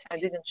slide. I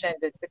didn't change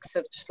the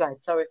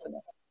slide. Sorry for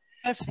that.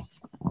 Perfect.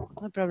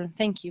 No problem.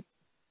 Thank you.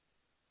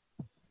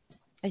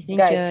 I think,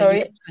 guys,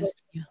 sorry.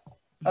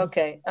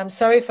 Okay, I'm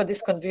sorry for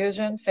this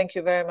confusion. Thank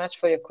you very much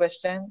for your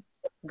question.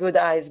 Good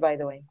eyes, by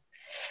the way.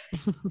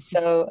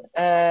 So,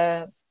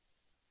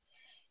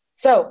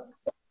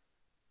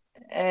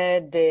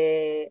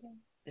 the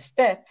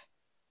step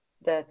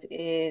that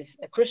is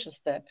a crucial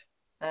step.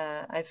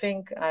 I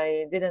think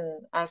I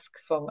didn't ask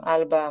from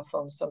Alba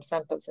from some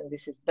samples, and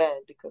this is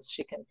bad because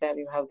she can tell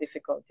you how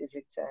difficult is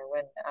it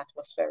when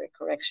atmospheric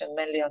correction,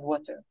 mainly on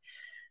water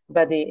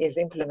body, is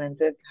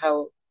implemented,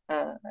 how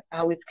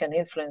it can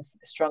influence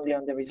strongly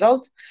on the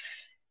result.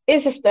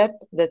 Is a step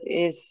that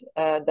is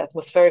the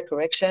atmospheric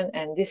correction,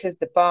 and this is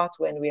the part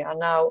when we are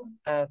now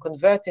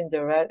converting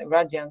the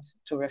radiance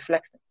to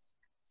reflectance.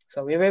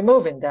 So we're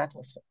removing the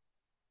atmosphere.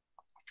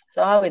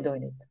 So how are we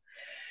doing it?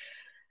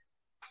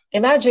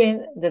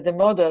 Imagine that the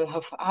model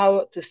of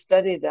how to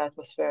study the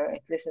atmosphere,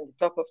 at least in the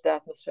top of the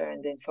atmosphere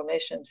and the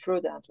information through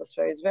the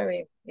atmosphere, is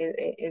very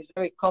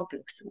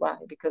complex. Why?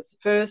 Because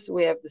first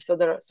we have the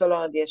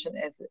solar radiation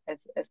as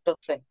per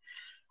se,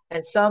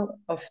 and some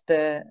of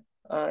the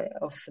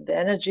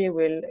energy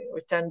will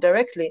return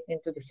directly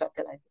into the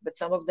satellite, but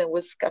some of them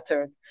will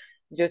scatter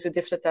due to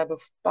different type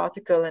of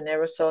particle and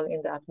aerosol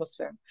in the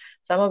atmosphere.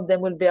 Some of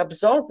them will be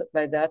absorbed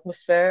by the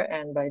atmosphere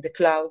and by the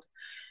cloud.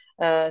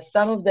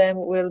 Some of them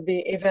will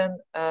be even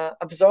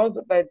absorbed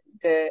by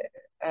the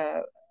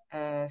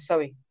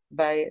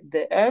by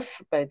the earth,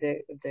 by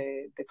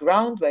the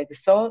ground, by the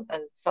soil,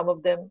 and some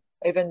of them,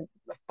 even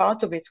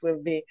part of it,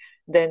 will be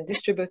then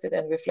distributed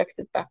and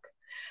reflected back.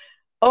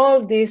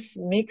 All this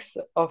mix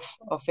of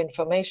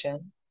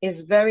information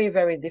is very,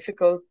 very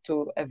difficult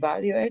to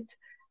evaluate,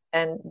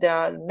 and there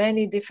are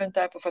many different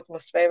types of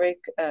atmospheric,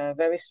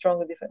 very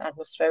strong different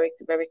atmospheric,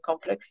 very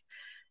complex,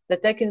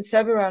 that take in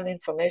several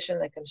information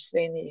like I'm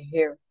seeing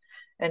here,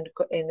 and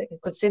in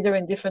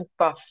considering different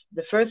paths.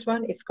 The first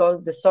one is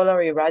called the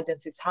solar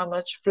irradiance. It's how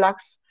much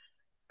flux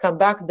come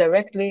back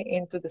directly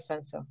into the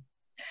sensor.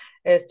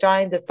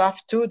 Trying the path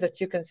 2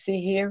 that you can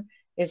see here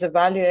is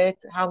evaluate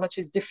how much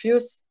is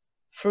diffuse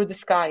through the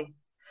sky,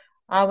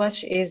 how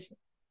much is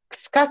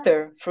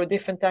scattered through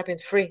different type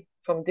and free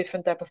from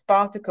different type of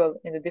particle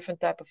in the different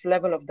type of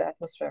level of the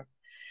atmosphere,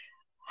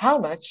 how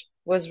much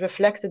was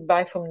reflected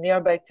by from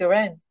nearby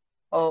terrain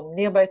or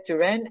nearby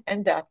terrain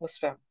and the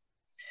atmosphere.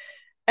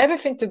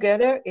 Everything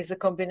together is a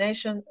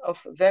combination of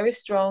very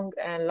strong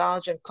and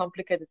large and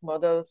complicated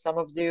models. Some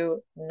of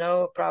you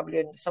know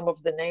probably some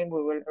of the name,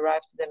 we will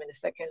arrive to them in a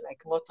second, like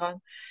Motran,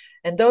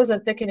 and those are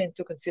taken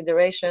into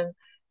consideration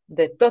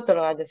the total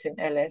radiance in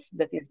LS,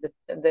 that is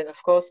then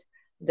of course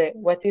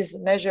what is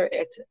measured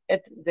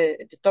at the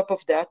top of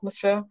the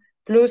atmosphere,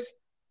 plus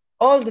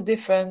all the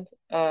different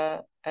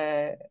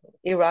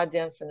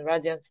irradiance and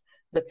radiance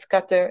that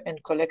scatter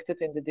and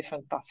collected in the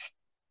different paths.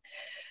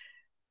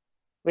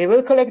 We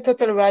will collect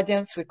total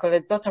radiance, we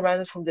collect total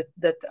radiance from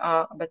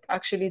but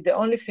actually the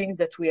only thing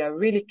that we are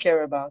really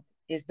care about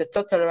is the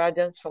total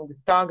radiance from the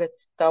target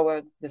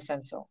toward the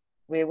sensor.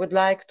 We would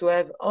like to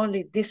have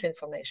only this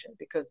information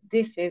because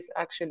this is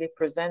actually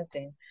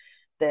presenting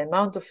the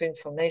amount of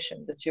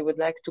information that you would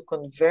like to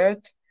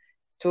convert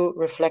to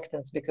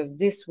reflectance, because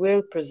this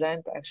will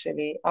present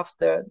actually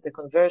after the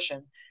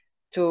conversion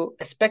to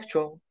a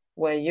spectrum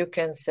where you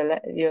can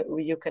select,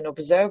 you can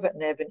observe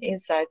and have an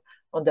insight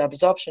on the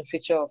absorption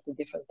feature of the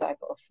different type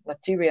of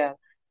material,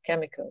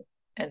 chemical,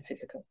 and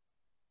physical.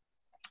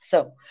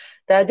 So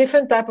there are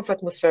different type of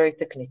atmospheric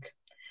technique.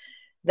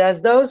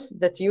 There's those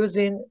that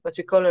using what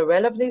we call a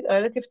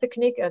relative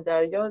technique, and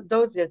there are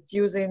those that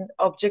using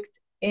object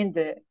in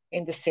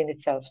the scene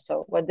itself.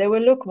 So what they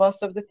will look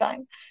most of the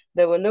time,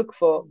 they will look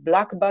for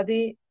black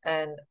body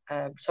and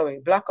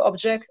black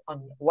object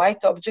on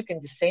white object in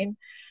the scene,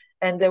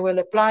 and they will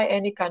apply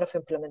any kind of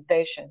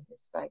implementation.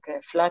 It's like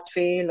a flat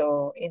field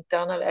or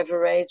internal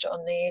average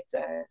on it.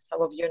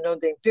 Some of you know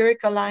the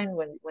empirical line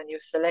when you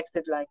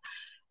selected like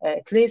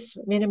at least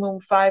minimum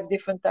 5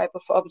 different type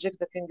of objects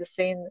that in the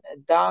scene,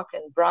 dark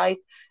and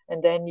bright,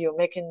 and then you're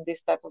making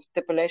this type of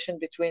interpolation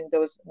between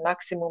those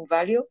maximum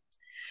value.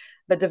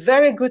 But the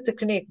very good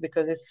technique,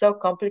 because it's so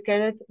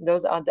complicated,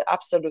 those are the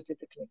absolute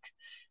technique.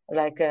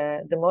 Like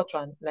the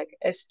Motran, like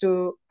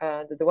S2,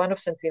 the one of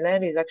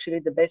Saint-Hilaire is actually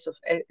the base of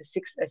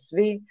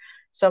 6SV.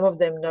 Some of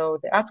them know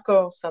the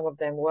ATCOR, some of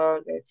them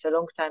were, it's a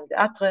long time, the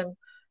ATREM.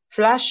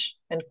 Flash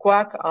and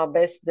Quark are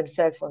based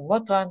themselves on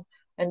Motran.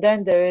 And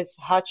then there is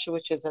Hatch,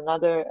 which is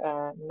another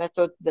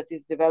method that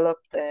is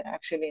developed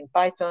actually in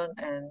Python.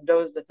 And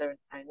those that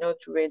I know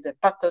to read the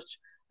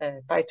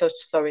PyTorch,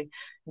 sorry,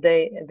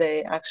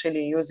 they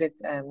actually use it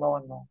more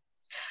and more.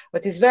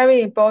 What is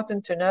very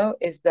important to know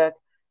is that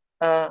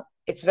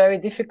it's very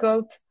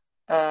difficult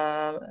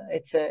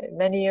It's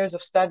many years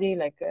of study,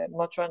 like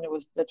Motron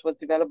that was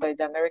developed by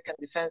the American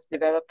Defense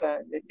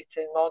developer. It's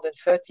in more than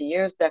 30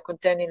 years. They're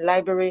containing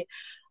library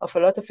of a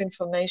lot of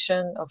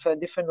information of a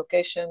different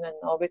location and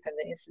orbit and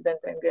the incident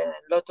angle, and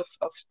a lot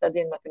of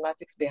study and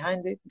mathematics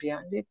behind it.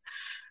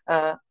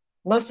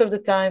 Most of the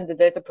time, the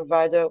data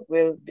provider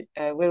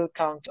will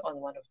count on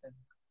one of them.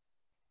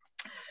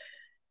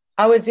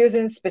 I was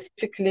using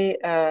specifically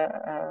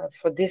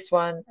for this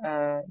one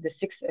the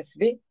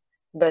 6SV,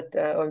 but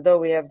although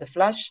we have the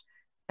flash,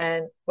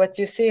 and what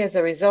you see as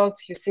a result,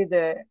 you see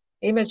the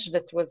image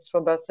that was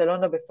for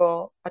Barcelona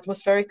before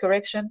atmospheric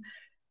correction,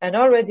 and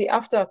already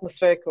after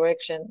atmospheric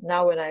correction,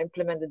 now when I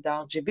implemented the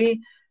RGB,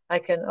 I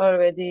can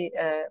already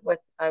what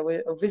I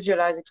will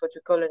visualize it what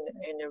we call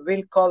in a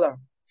real color.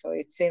 So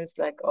it seems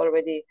like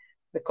already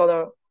the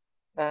color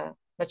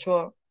much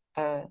more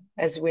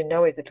as we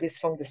know it, at least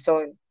from the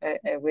soil,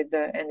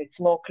 and it's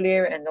more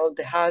clear, and all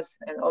the haze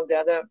and all the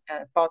other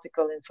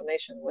particle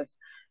information was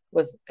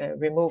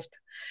removed.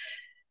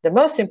 The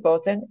most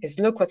important is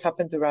look what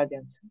happened to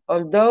radiance.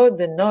 Although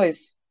the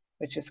noise,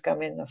 which is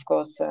coming, of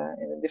course,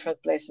 in the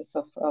different places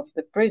of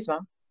the prisma,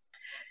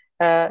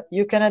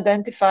 you can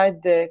identify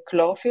the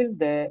chlorophyll,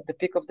 the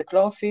peak of the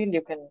chlorophyll.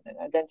 You can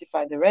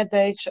identify the red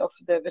age of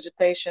the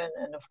vegetation,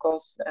 and of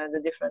course, the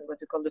different,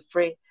 what you call the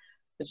free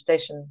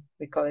vegetation.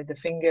 We call it the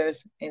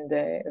fingers in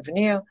the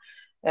veneer.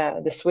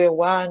 The SWIR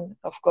 1,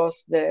 of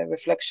course, the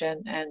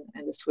reflection, and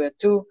the SWIR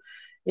 2.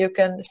 You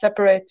can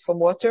separate from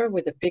water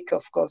with the peak,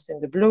 of course, in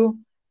the blue,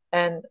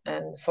 and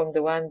from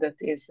the one that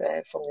is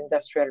from the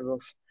industrial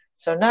roof.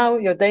 So now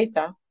your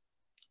data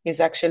is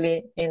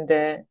actually in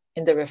the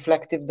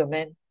reflective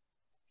domain,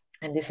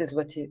 and this is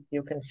what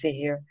you can see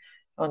here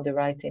on the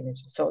right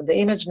image. So the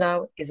image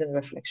now is in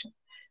reflection.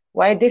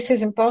 Why this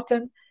is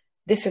important?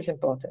 This is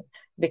important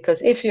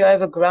because if you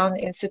have a ground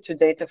in situ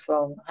data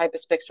from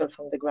hyperspectral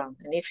from the ground,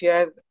 and if you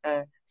have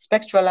a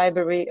spectral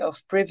library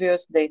of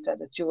previous data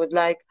that you would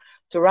like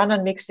to run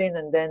on mixing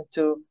and then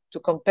to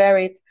compare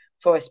it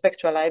for a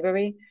spectral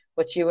library,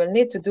 what you will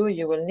need to do,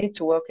 you will need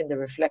to work in the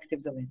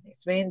reflective domain. It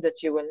means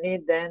that you will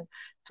need then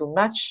to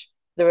match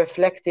the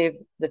reflective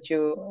that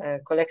you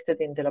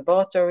collected in the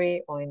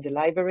laboratory or in the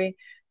library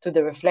to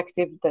the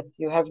reflective that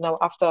you have now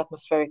after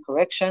atmospheric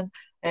correction,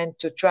 and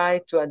to try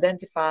to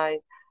identify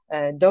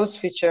those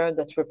features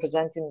that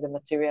represent in the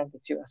material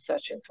that you are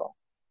searching for.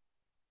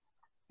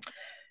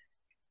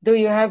 Do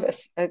you have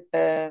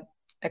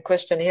a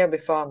question here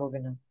before I'm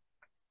moving on?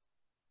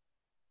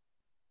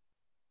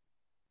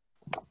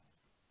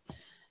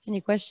 Any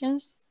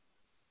questions?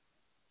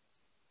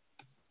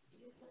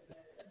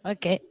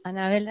 Okay,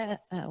 Annabella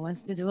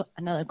wants to do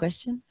another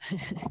question.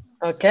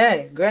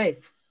 Okay,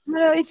 great.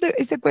 No,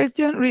 it's a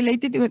question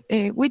related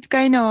to which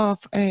kind of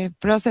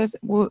process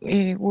would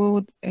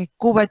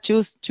Kuva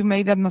choose to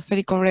make the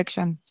atmospheric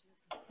correction?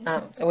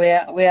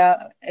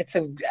 It's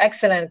an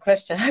excellent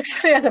question.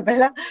 Actually,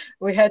 Annabella,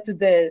 we had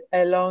today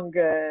a long,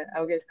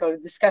 I guess,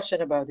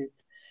 discussion about it.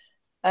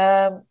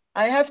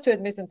 I have to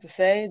admit and to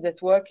say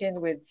that working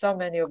with so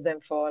many of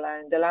them for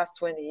the last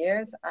 20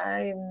 years,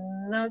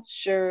 I'm not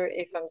sure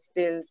if I'm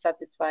still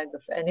satisfied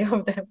with any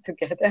of them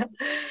together.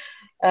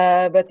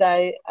 But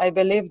I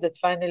believe that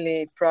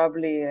finally,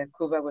 probably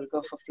Kuva will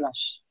go for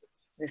flash.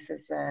 This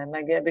is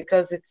my guess,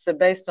 because it's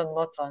based on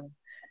Motron,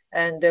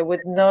 and they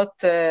would not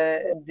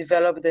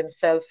develop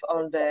themselves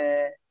all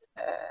the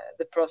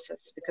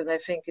process, because I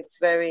think it's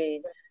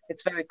very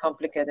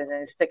complicated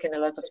and it's taking a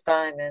lot of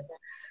time,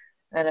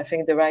 and I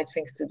think the right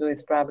things to do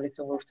is probably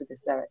to move to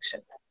this direction.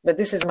 But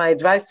this is my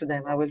advice to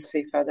them. I will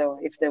see further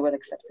if they will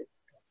accept it.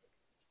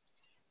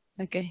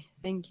 Okay,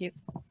 thank you.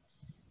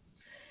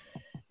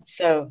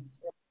 So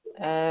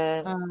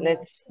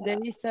let's. There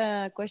is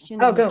a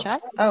question in the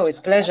chat. Oh,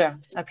 with pleasure.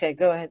 Okay,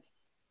 go ahead.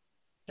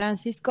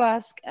 Francisco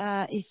asked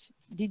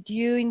did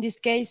you, in this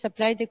case,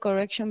 apply the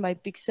correction by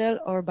pixel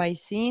or by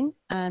scene?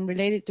 And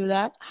related to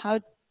that, how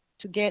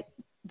to get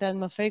the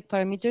atmospheric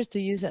parameters to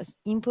use as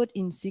input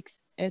in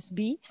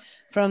 6SB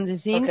from the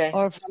scene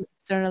or from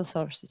external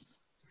sources?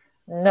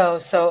 No,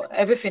 so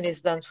everything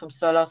is done from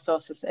solar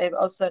sources,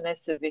 also in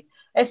SOV.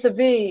 SOV,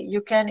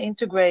 you can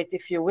integrate,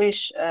 if you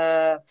wish,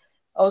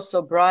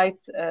 also bright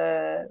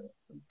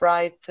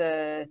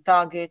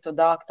target or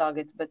dark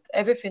target, but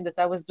everything that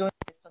I was doing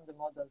based on the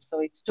model. So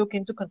it took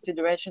into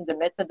consideration the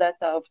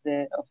metadata of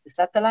the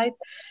satellite.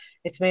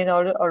 It's mean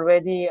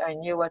already I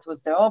knew what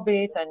was the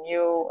orbit, I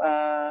knew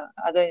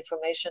other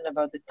information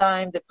about the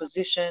time, the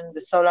position, the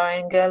solar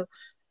angle,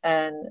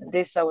 and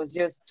this I was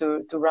used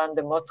to run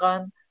the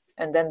Motron,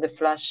 and then the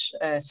flash,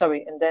 and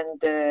then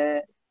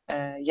the,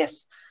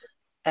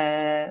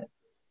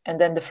 and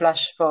then the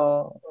flash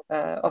for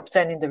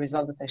obtaining the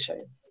result that I show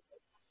you.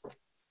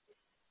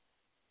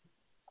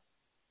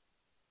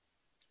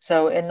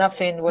 So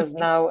nothing was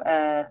now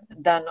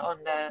done on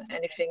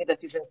anything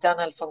that is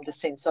internal from the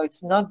scene. So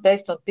it's not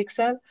based on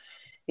pixel.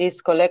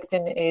 It's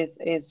collecting, is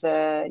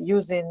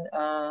using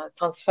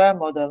transfer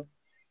model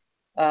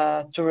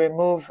to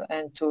remove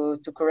and to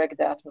correct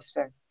the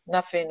atmosphere.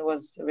 Nothing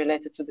was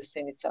related to the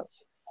scene itself,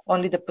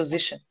 only the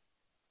position.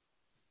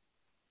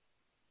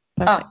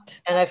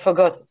 Perfect. And I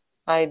forgot,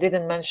 I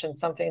didn't mention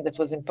something that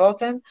was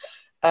important.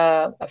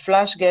 A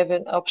Flash gave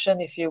an option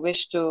if you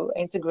wish to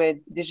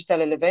integrate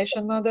digital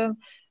elevation model,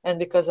 and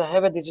because I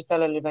have a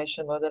digital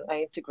elevation model,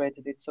 I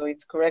integrated it, so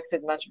it's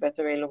corrected much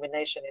better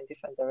illumination in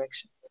different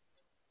directions.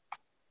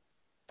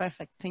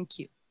 Perfect, thank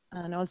you.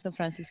 And also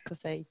Francisco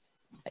says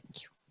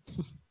thank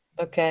you.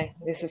 Okay,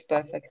 this is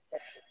perfect.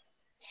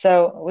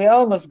 So we're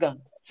almost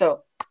gone.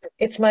 So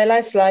it's my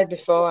last slide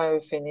before I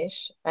will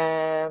finish.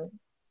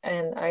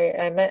 And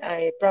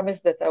I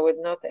promised that I would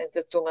not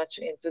enter too much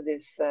into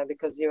this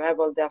because you have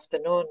all the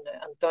afternoon.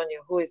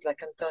 Antonio, who is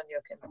like Antonio,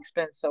 can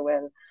explain so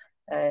well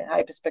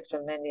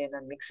hyperspectral mainly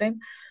and mixing.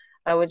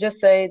 I would just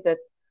say that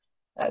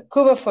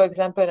Kuva, for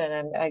example,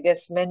 and I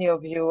guess many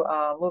of you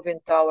are moving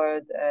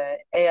toward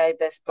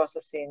AI-based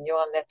processing,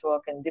 neural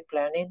network, and deep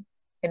learning.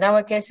 In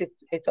our case,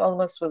 it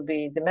almost will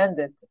be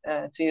demanded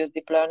to use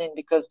deep learning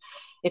because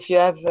if you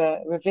have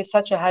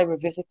such a high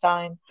revisit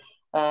time,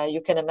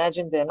 you can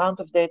imagine the amount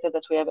of data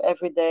that we have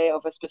every day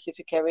of a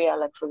specific area,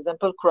 like for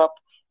example, crop.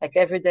 Like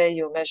every day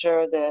you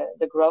measure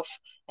the growth,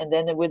 and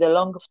then with a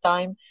long of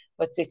time,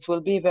 what it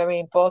will be very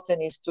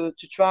important is to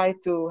try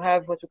to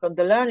have what we call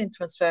the learning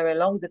transfer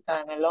along the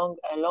time,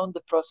 along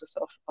the process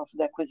of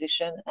the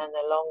acquisition and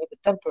along the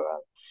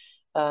temporal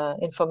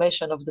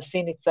information of the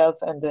scene itself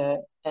and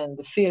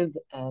the field,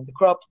 the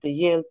crop, the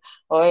yield,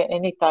 or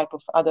any type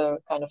of other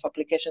kind of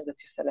application that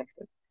you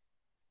selected.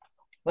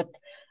 What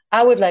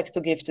I would like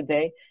to give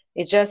today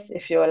is just,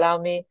 if you allow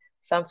me,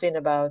 something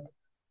about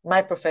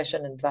my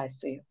profession and advice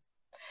to you.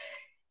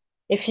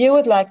 If you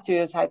would like to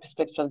use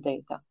hyperspectral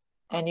data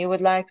and you would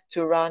like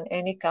to run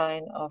any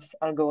kind of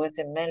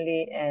algorithm,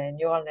 mainly a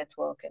neural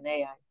network and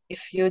AI,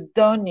 if you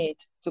don't need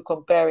to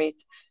compare it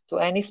to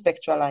any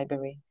spectral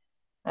library,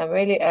 I'm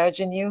really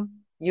urging you,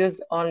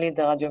 use only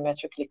the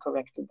radiometrically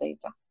corrected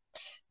data.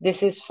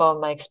 This is from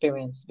my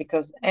experience,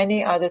 because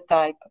any other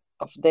type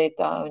of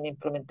data and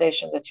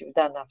implementation that you've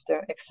done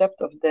after,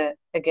 except of the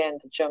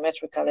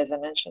geometrical, as I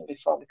mentioned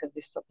before, because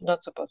this is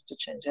not supposed to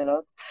change a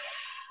lot,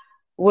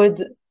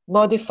 would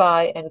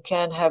modify and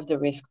can have the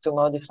risk to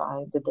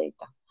modify the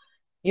data.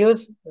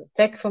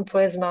 Take from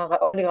Prisma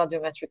only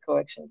radiometric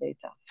correction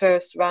data.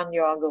 First, run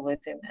your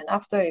algorithm, and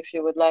after, if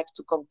you would like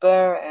to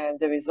compare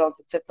the results,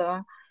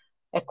 etc.,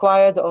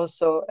 acquired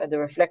also the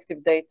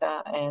reflective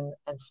data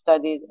and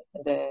studied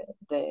the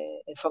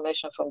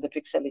information from the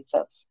pixel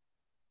itself.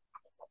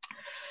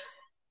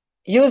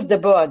 Use the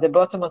BOA, the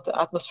bottom of the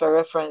atmosphere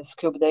reference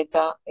cube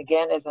data,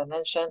 again, as I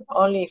mentioned,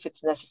 only if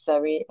it's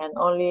necessary and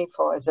only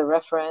as a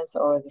reference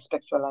or as a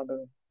spectral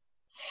library.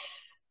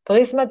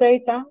 Prisma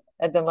data,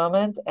 at the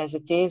moment, as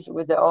it is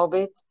with the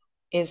orbit,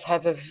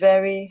 have a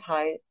very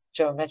high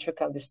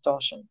geometrical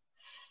distortion.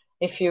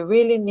 If you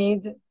really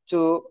need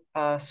to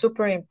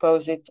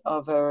superimpose it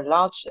over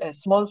a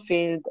small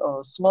field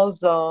or small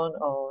zone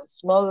or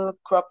small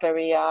crop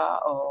area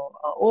or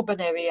urban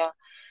area,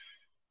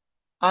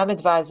 I'm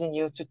advising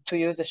you to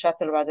use a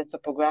shuttle radar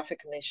topographic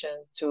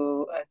mission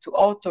to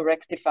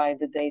auto-rectify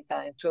the data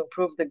and to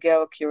improve the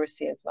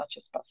geoaccuracy as much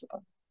as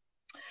possible.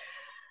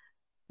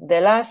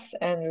 The last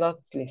and not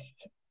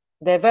least,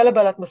 the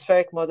available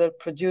atmospheric model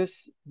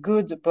produce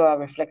good BOA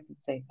reflected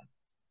data,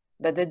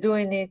 but they're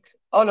doing it,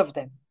 all of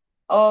them,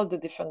 all the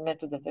different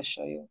methods that I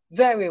show you,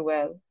 very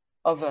well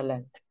over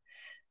land.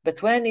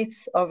 But when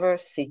it's over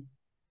sea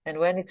and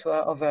when it's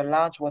over a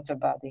large water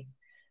body,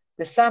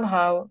 they're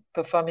somehow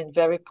performing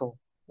very poor.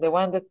 The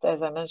one that,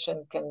 as I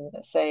mentioned, can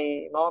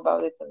say more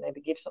about it and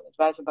maybe give some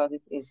advice about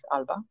it is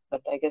Alba,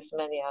 but I guess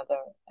many other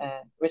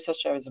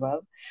researchers as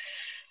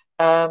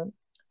well.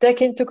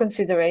 Take into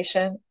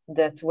consideration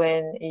that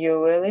when you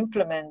will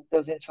implement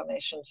those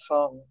information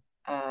from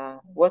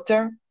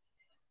water,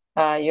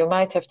 you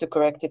might have to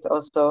correct it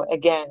also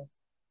again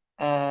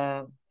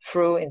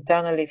through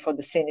internally for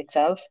the scene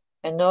itself,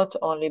 and not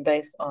only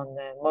based on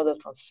the model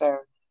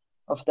transfer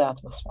of the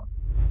atmosphere.